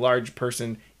very large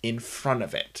person in front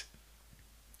of it.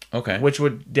 Okay. Which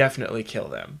would definitely kill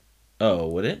them. Oh,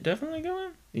 would it definitely go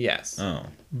in? Yes. Oh.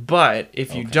 But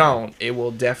if you don't, it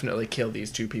will definitely kill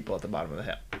these 2 people at the bottom of the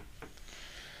hill.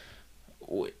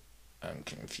 Wait, I'm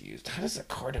confused. How does a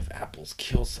cart of apples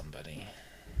kill somebody?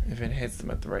 If it hits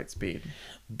them at the right speed.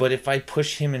 But if I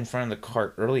push him in front of the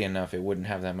cart early enough, it wouldn't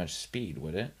have that much speed,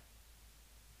 would it?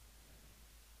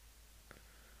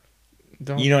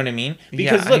 You know what I mean?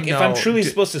 Because look, if I'm truly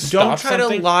supposed to stop something, don't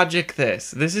try to logic this.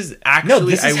 This is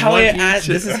actually this is how I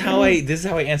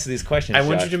answer these questions. I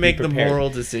want Josh. you to make the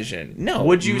moral decision. No,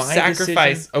 would you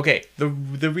sacrifice? Decision? Okay,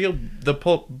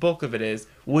 the bulk of it is: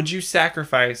 would you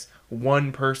sacrifice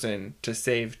 1 person to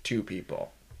save 2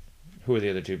 people? Who are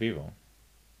the other 2 people?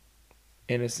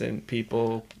 Innocent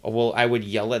people. Well, I would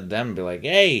yell at them, and be like,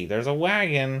 "Hey, there's a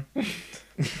wagon."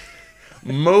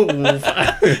 Move.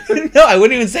 No, I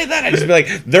wouldn't even say that. I'd just be like,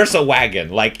 there's a wagon.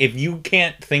 Like, if you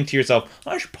can't think to yourself,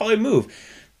 I should probably move,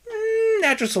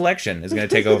 natural selection is going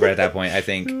to take over at that point, I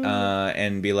think,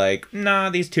 and be like, nah,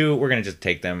 these 2, we're going to just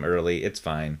take them early. It's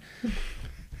fine.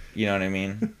 You know what I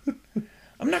mean?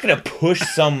 I'm not going to push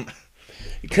some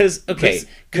Because This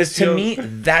to feel- me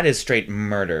that is straight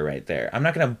murder right there. I'm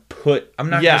not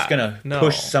Yeah, just gonna no.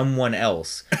 push someone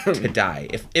else to die.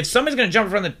 If somebody's gonna jump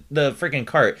in front of the freaking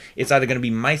cart, it's either gonna be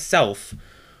myself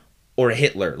or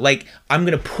Hitler. Like, I'm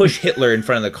gonna push Hitler in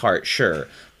front of the cart, sure,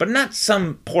 but not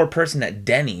some poor person at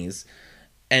Denny's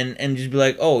and just be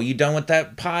like, oh, you done with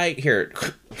that pie? Here,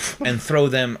 and throw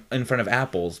them in front of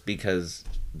apples, because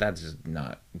that's just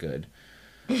not good.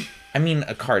 I mean,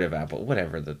 a cart of apple,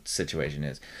 whatever the situation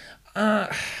is.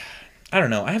 I don't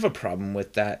know. I have a problem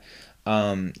with that.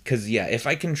 Because, yeah, if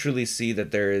I can truly see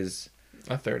that there is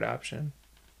A third option.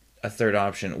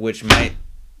 which might...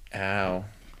 Ow.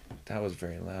 That was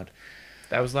very loud.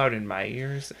 That was loud in my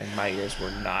ears, and my ears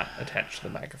were not attached to the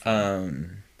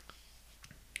microphone.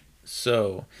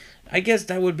 So, I guess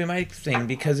that would be my thing,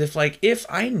 because if I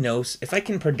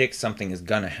can predict something is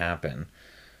gonna happen,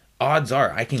 odds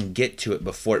are I can get to it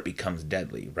before it becomes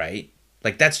deadly, right?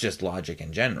 Like, that's just logic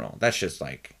in general. That's just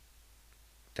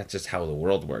how the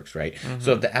world works, right? Mm-hmm.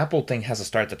 So if the apple thing has to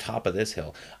start at the top of this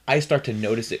hill, I start to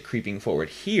notice it creeping forward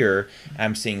here.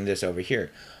 I'm seeing this over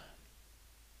here.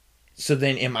 So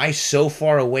then am I so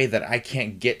far away that I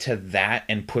can't get to that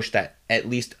and push that at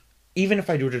least, even if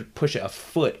I were to push it a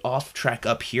foot off track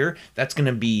up here, that's going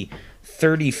to be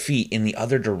 30 feet in the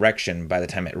other direction by the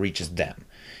time it reaches them.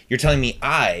 You're telling me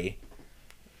I,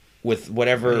 with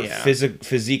whatever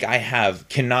physique I have,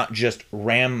 cannot just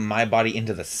ram my body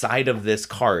into the side of this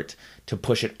cart to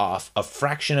push it off a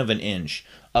fraction of an inch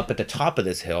up at the top of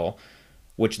this hill,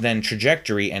 which then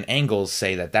trajectory and angles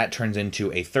say that turns into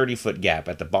a 30-foot gap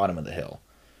at the bottom of the hill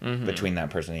between that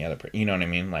person and the other person. You know what I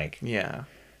mean? Like, Yeah.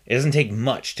 It doesn't take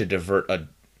much to divert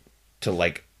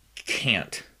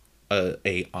cant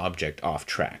a object off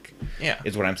track. Yeah.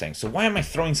 Is what I'm saying. So why am I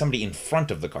throwing somebody in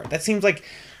front of the cart? That seems like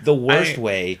the worst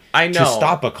way I know, to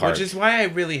stop a cart. Which is why I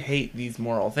really hate these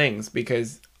moral things,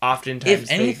 because oftentimes,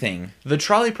 if anything, the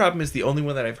trolley problem is the only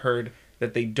one that I've heard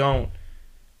that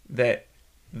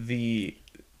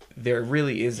there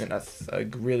really isn't a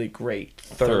really great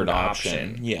third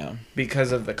option. Yeah.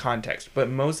 Because of the context. But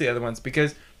most of the other ones,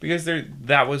 because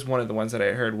that was one of the ones that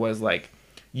I heard was like,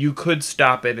 you could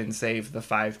stop it and save the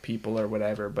 5 people or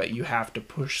whatever, but you have to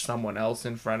push someone else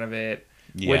in front of it,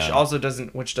 which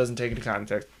doesn't take into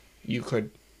context. You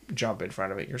could jump in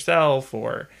front of it yourself,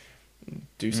 or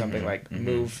do something like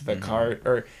move the cart,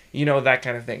 or that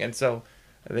kind of thing. And so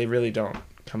they really don't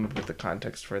come up with the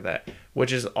context for that,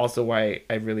 which is also why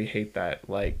I really hate that,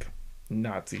 like,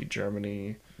 Nazi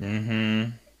Germany.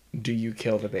 Do you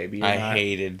kill the baby? I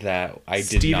hated that. I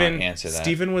did not answer that.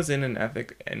 Stephen was in an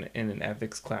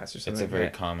ethics class or something. It's a very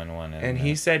common one. And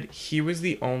he said he was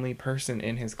the only person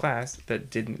in his class that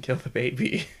didn't kill the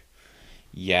baby.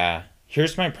 Yeah.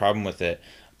 Here's my problem with it.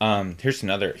 Here's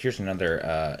another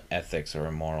ethics or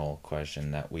a moral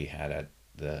question that we had at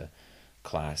the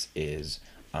class is,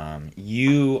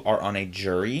 you are on a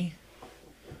jury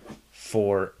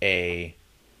for a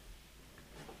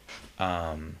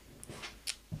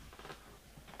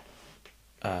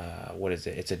what is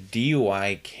it? It's a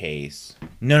DUI case.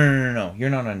 No. You're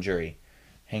not on jury.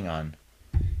 Hang on.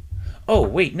 Oh,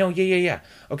 wait. No, yeah.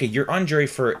 Okay, you're on jury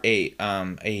for a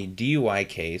DUI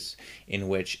case in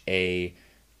which a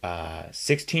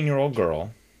 16-year-old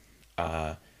girl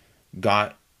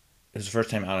got his first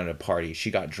time out at a party.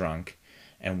 She got drunk,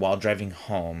 and while driving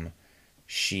home,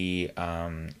 she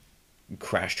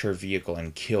crashed her vehicle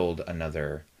and killed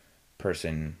another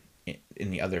person in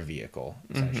the other vehicle,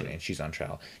 essentially, and she's on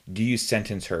trial. Do you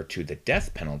sentence her to the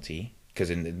death penalty?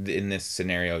 Because in this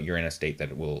scenario, you're in a state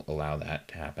that will allow that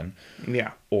to happen.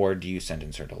 Yeah. Or do you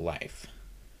sentence her to life?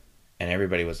 And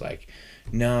everybody was like,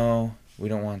 no, we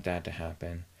don't want that to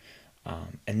happen.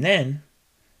 And then,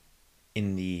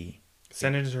 in the...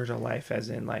 Sentence her to life as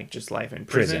in, like, just life in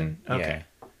prison? Okay.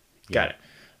 Yeah. Got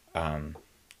it.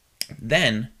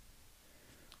 Then,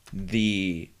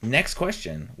 the next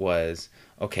question was,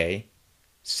 okay,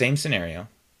 same scenario,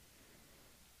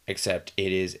 except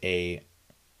it is a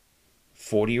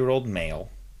 40-year-old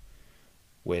male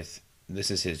this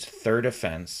is his third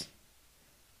offense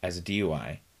as a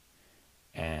DUI,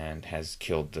 and has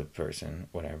killed the person,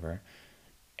 whatever.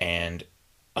 And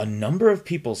a number of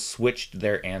people switched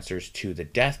their answers to the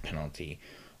death penalty,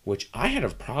 which I had a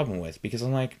problem with, because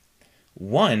I'm like,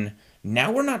 one,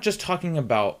 now we're not just talking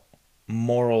about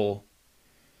morals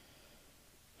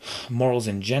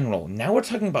in general. Now we're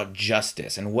talking about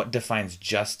justice and what defines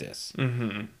justice.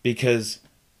 Because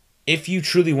if you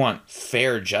truly want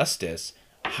fair justice,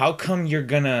 how come you're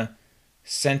gonna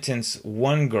sentence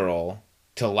one girl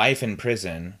to life in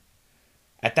prison?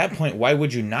 At that point, why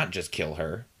would you not just kill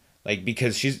her? Like,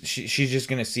 because she's just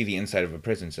gonna see the inside of a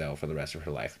prison cell for the rest of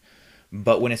her life.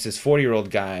 But when it's this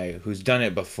 40-year-old guy who's done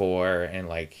it before, and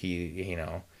like he,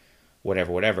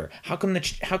 whatever. How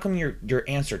come your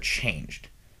answer changed?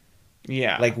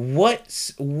 Yeah. Like,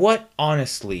 what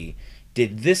honestly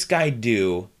did this guy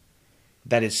do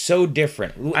that is so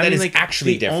different?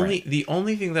 Actually different. The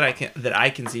only thing that I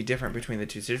can see different between the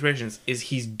two situations is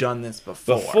he's done this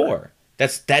before.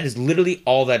 That is literally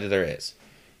all that there is.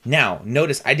 Now,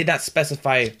 notice I did not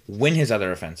specify when his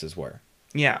other offenses were.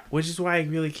 Yeah, which is why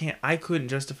I couldn't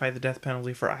justify the death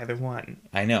penalty for either one.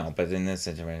 I know, but in this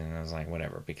situation, I was like,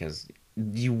 whatever, because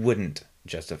you wouldn't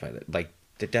justify that. Like,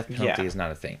 the death penalty is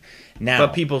not a thing. Now,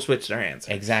 but people switched their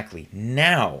answers. Exactly.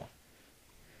 Now,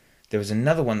 there was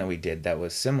another one that we did that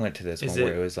was similar to this one,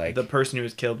 where it was like... the person who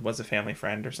was killed was a family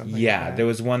friend or something Yeah, like that? there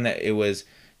was one that it was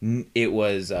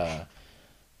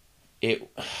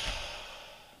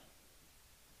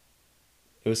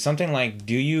something like,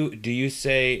 do you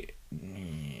say...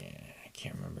 I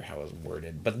can't remember how it was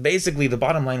worded. But basically, the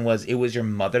bottom line was, it was your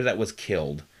mother that was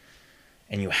killed,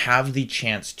 and you have the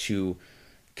chance to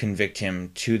convict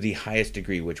him to the highest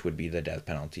degree, which would be the death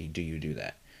penalty. Do you do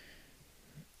that?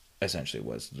 Essentially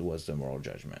was the moral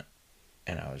judgment.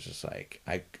 And I was just like,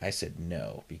 I said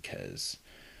no, because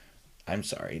I'm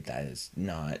sorry, that is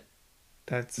not...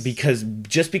 Because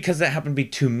that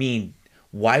happened to me,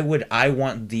 why would I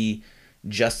want the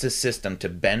justice system to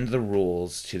bend the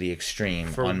rules to the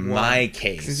extreme my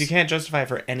case? Since you can't justify it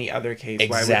for any other case,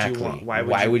 exactly. why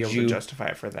would you be able to justify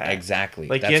it for that? Exactly.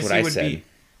 Like, that's yes, what I said.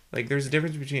 Like, there's a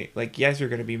difference between, like, yes, you're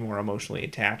going to be more emotionally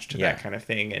attached to that kind of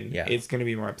thing, and it's going to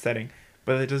be more upsetting,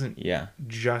 but it doesn't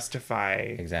justify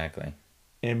exactly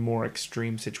in a more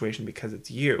extreme situation because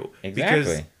it's you. Exactly.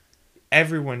 Because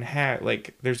everyone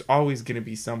there's always going to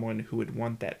be someone who would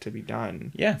want that to be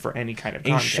done for any kind of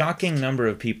context. A shocking number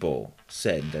of people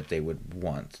said that they would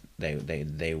want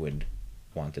they would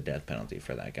want the death penalty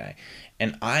for that guy.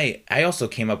 And I also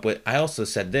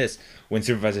said this when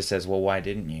supervisor says, well, why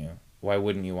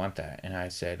wouldn't you want that? And I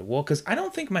said, well, because I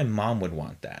don't think my mom would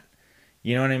want that.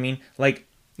 You know what I mean? Like,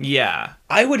 yeah,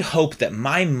 I would hope that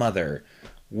my mother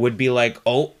would be like,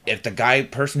 oh, if the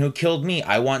person who killed me,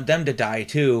 I want them to die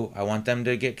too. I want them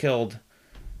to get killed.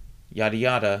 Yada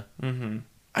yada. Mm-hmm.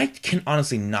 I can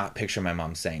honestly not picture my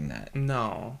mom saying that.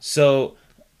 No. So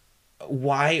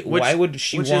why would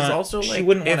she want? Is also, she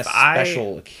wouldn't want a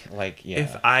special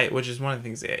which is one of the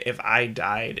things. If I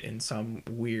died in some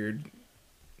weird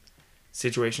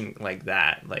situation like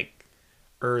that, like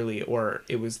early, or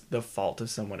it was the fault of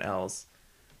someone else,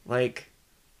 like,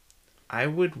 I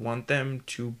would want them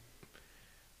to,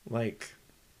 like,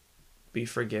 be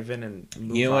forgiven and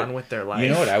move on with their life. You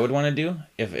know what I would want to do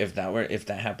if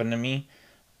that happened to me?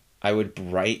 I would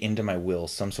write into my will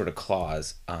some sort of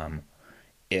clause.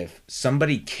 If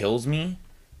somebody kills me,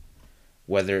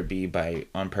 whether it be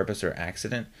on purpose or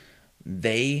accident,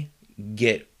 they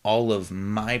get all of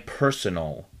my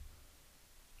personal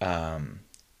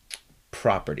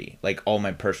property, like all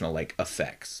my personal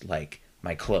effects, like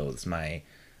my clothes, my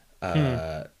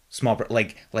small,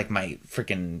 like my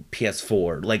freaking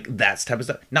PS4, like that type of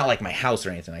stuff. Not like my house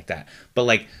or anything like that, but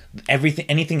like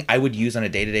anything I would use on a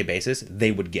day-to-day basis,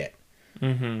 they would get.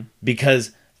 Mm-hmm.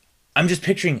 Because I'm just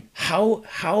picturing how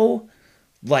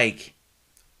like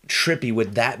trippy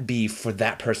would that be for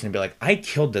that person to be like, I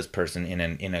killed this person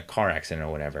in a car accident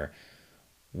or whatever.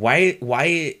 Why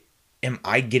am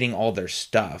I getting all their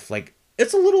stuff? Like,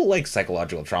 it's a little like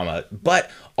psychological trauma, but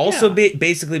also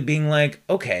basically being like,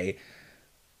 okay,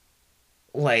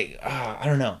 like, I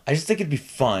don't know. I just think it'd be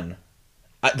fun.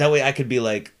 That way I could be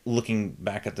like looking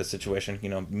back at the situation,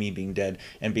 me being dead,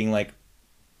 and being like,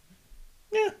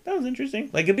 yeah, that was interesting.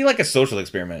 Like, it'd be like a social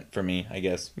experiment for me, I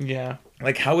guess. Yeah.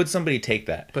 Like, how would somebody take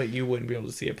that? But you wouldn't be able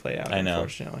to see it play out, I know.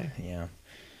 Unfortunately. Yeah.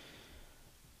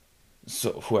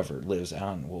 So whoever lives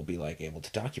on will be like able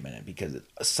to document it, because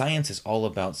science is all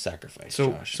about sacrifice,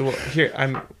 Josh.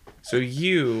 So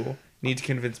you need to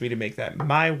convince me to make that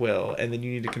my will, and then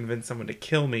you need to convince someone to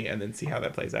kill me, and then see how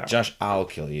that plays out. Josh, I'll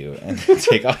kill you and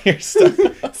take all your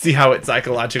stuff. See how it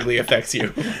psychologically affects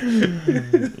you.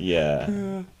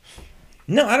 Yeah.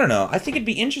 No, I don't know. I think it'd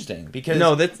be interesting, because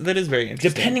that is very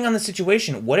interesting. Depending on the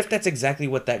situation, what if that's exactly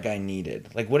what that guy needed?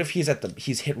 Like, what if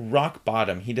he's hit rock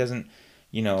bottom? He doesn't,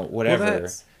 whatever. Well,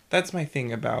 that's my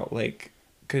thing about, like,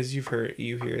 because you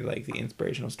hear like the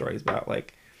inspirational stories about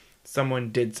like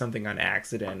someone did something on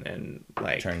accident and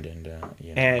like turned into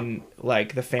and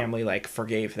like the family like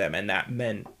forgave them, and that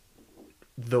meant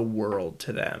the world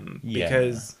to them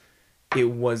because it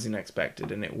wasn't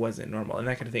expected and it wasn't normal and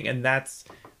that kind of thing. And that's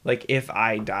like, if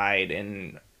I died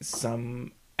in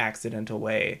some accidental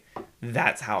way,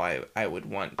 that's how I would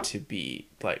want to be,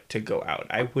 like, to go out.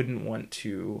 I wouldn't want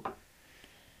to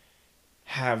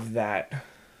have that,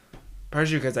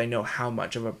 partially because I know how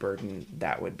much of a burden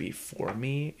that would be for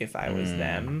me if I was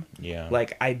them. Yeah.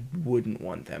 Like, I wouldn't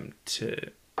want them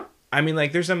to, I mean,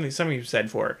 like, there's something you've said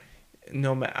for,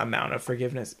 no amount of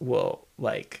forgiveness will,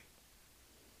 like,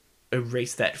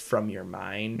 erase that from your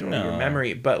mind or your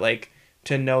memory, but, like,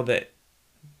 to know that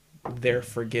they're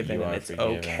forgiven and it's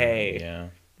forgiven. Okay. Yeah.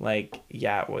 Like,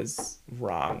 yeah, it was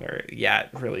wrong, or yeah, it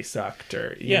really sucked,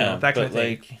 or you know, that kind of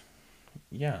thing. Like,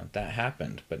 yeah, that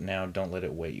happened, but now don't let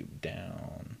it weigh you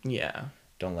down. Yeah.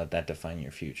 Don't let that define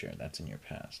your future. That's in your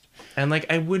past. And like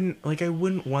I wouldn't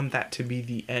want that to be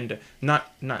the end.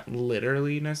 Not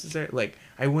literally necessarily. Like,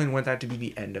 I wouldn't want that to be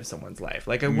the end of someone's life.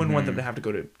 Like, I wouldn't want them to have to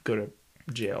go to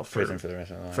jail prison for the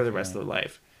rest of their life. For the rest of their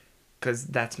life. Because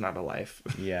that's not a life.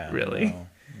 Yeah. Really.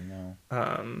 No.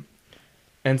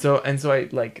 And so I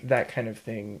like that kind of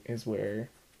thing is where.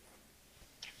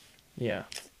 Yeah.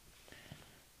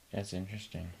 That's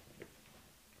interesting.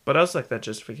 But I also like that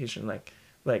justification. Like,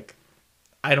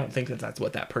 I don't think that that's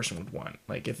what that person would want.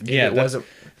 Like, if it wasn't.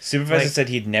 Supervisor said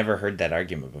he'd never heard that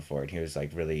argument before, and he was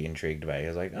like really intrigued by it. He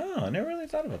was like, "Oh, I never really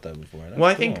thought about that before." That's well,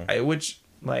 I cool. think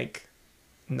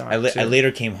I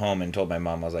later came home and told my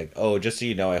mom, I was like, "Oh, just so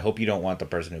you know, I hope you don't want the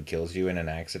person who kills you in an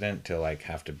accident to like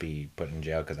have to be put in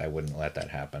jail, because I wouldn't let that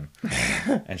happen."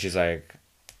 And she's like,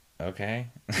 "Okay."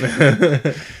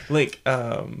 Like,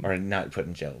 or not put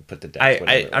in jail, put to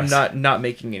death. I'm not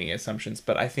making any assumptions,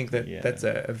 but I think that that's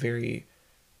a very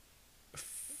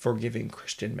forgiving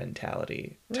Christian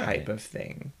mentality type of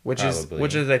thing, which is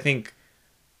I think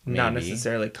not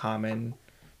necessarily common.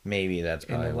 Maybe that's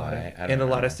probably why. In a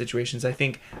lot of situations, I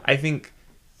think.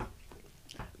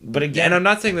 But again, and I'm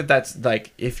not saying that that's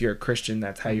like, if you're a Christian,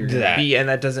 that's how you're going to be, and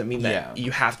that doesn't mean that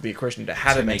you have to be a Christian to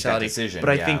have a mentality. But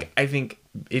I think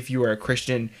if you are a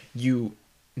Christian, you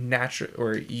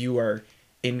are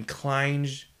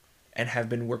inclined and have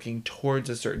been working towards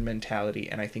a certain mentality,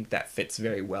 and I think that fits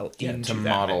very well into that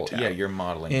mentality. Yeah, you're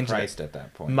modeling Christ at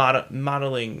that point.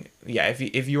 Modeling, yeah.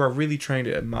 If you are really trying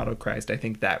to model Christ, I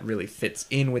think that really fits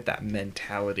in with that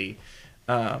mentality.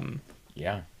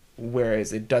 Yeah.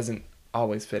 Whereas it doesn't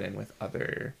always fit in with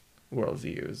other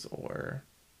worldviews or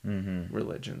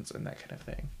religions and that kind of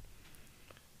thing.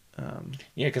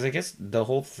 Yeah, because I guess the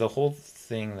whole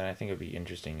thing that I think would be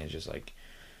interesting is just like,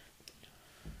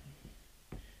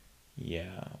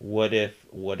 yeah, what if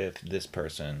this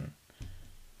person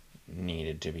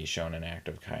needed to be shown an act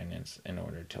of kindness in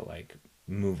order to like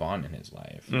move on in his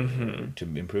life, to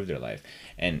improve their life,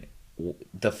 and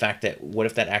the fact that what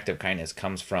if that act of kindness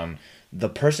comes from the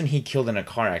person he killed in a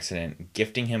car accident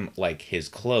gifting him like his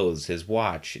clothes, his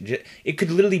watch. It could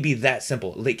literally be that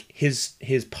simple, like his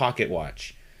pocket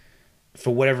watch.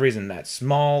 For whatever reason, that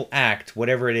small act,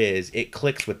 whatever it is, it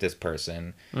clicks with this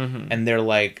person, and they're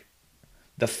like,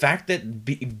 the fact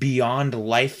that beyond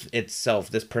life itself,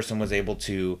 this person was able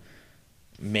to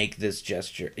make this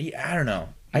gesture. I don't know.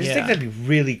 I just think that'd be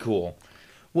really cool.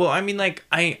 Well, I mean, like,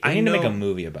 I need know, to make a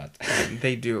movie about that.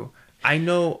 They do. I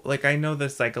know the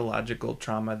psychological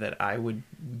trauma that I would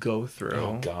go through.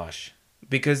 Oh gosh.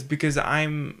 Because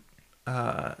I'm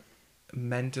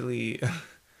mentally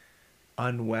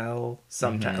unwell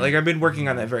sometimes. Like, I've been working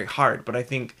on that very hard, but I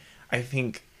think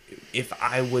if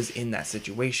I was in that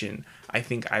situation, I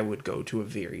think I would go to a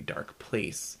very dark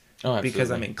place. Oh,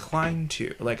 because I'm inclined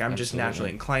to. Like, I'm just naturally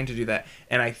inclined to do that.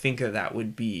 And I think that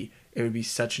would be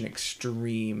such an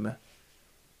extreme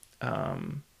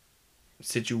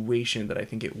situation that I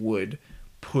think it would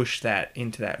push that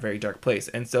into that very dark place.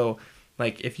 And so,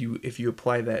 like, if you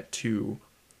apply that to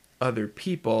other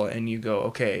people and you go,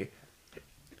 okay,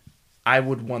 I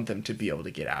would want them to be able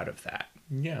to get out of that.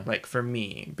 Yeah. Like, for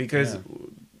me, because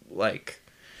like,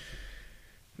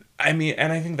 I mean,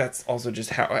 and I think that's also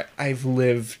just how I've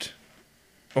lived,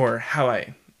 or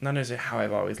not necessarily how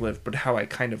I've always lived, but how I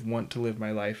kind of want to live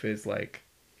my life is like,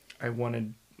 I want to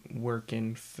work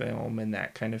in film and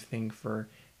that kind of thing for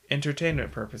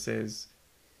entertainment purposes,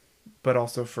 but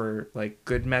also for like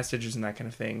good messages and that kind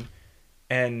of thing.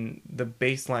 And the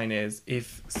baseline is,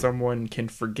 if someone can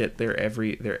forget their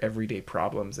everyday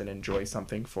problems and enjoy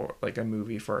something for like a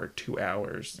movie for 2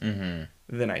 hours,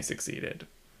 then I succeeded.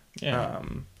 Yeah.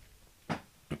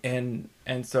 And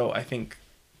so I think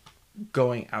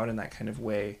going out in that kind of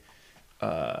way,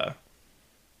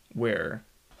 where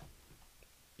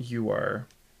you are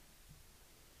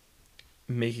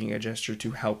making a gesture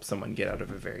to help someone get out of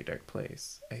a very dark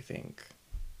place, I think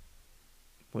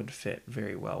would fit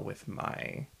very well with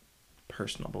my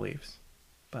personal beliefs.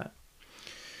 But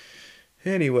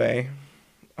anyway,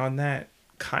 on that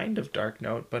kind of dark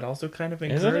note, but also kind of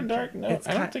Is it a dark note?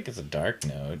 I don't think it's a dark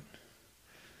note.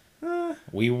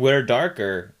 We were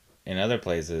darker in other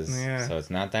places, so it's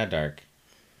not that dark.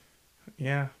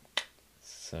 Yeah.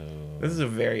 So this is a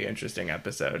very interesting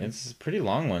episode. It's a pretty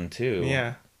long one too.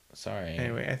 Yeah. Sorry.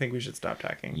 Anyway, I think we should stop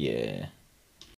talking. Yeah.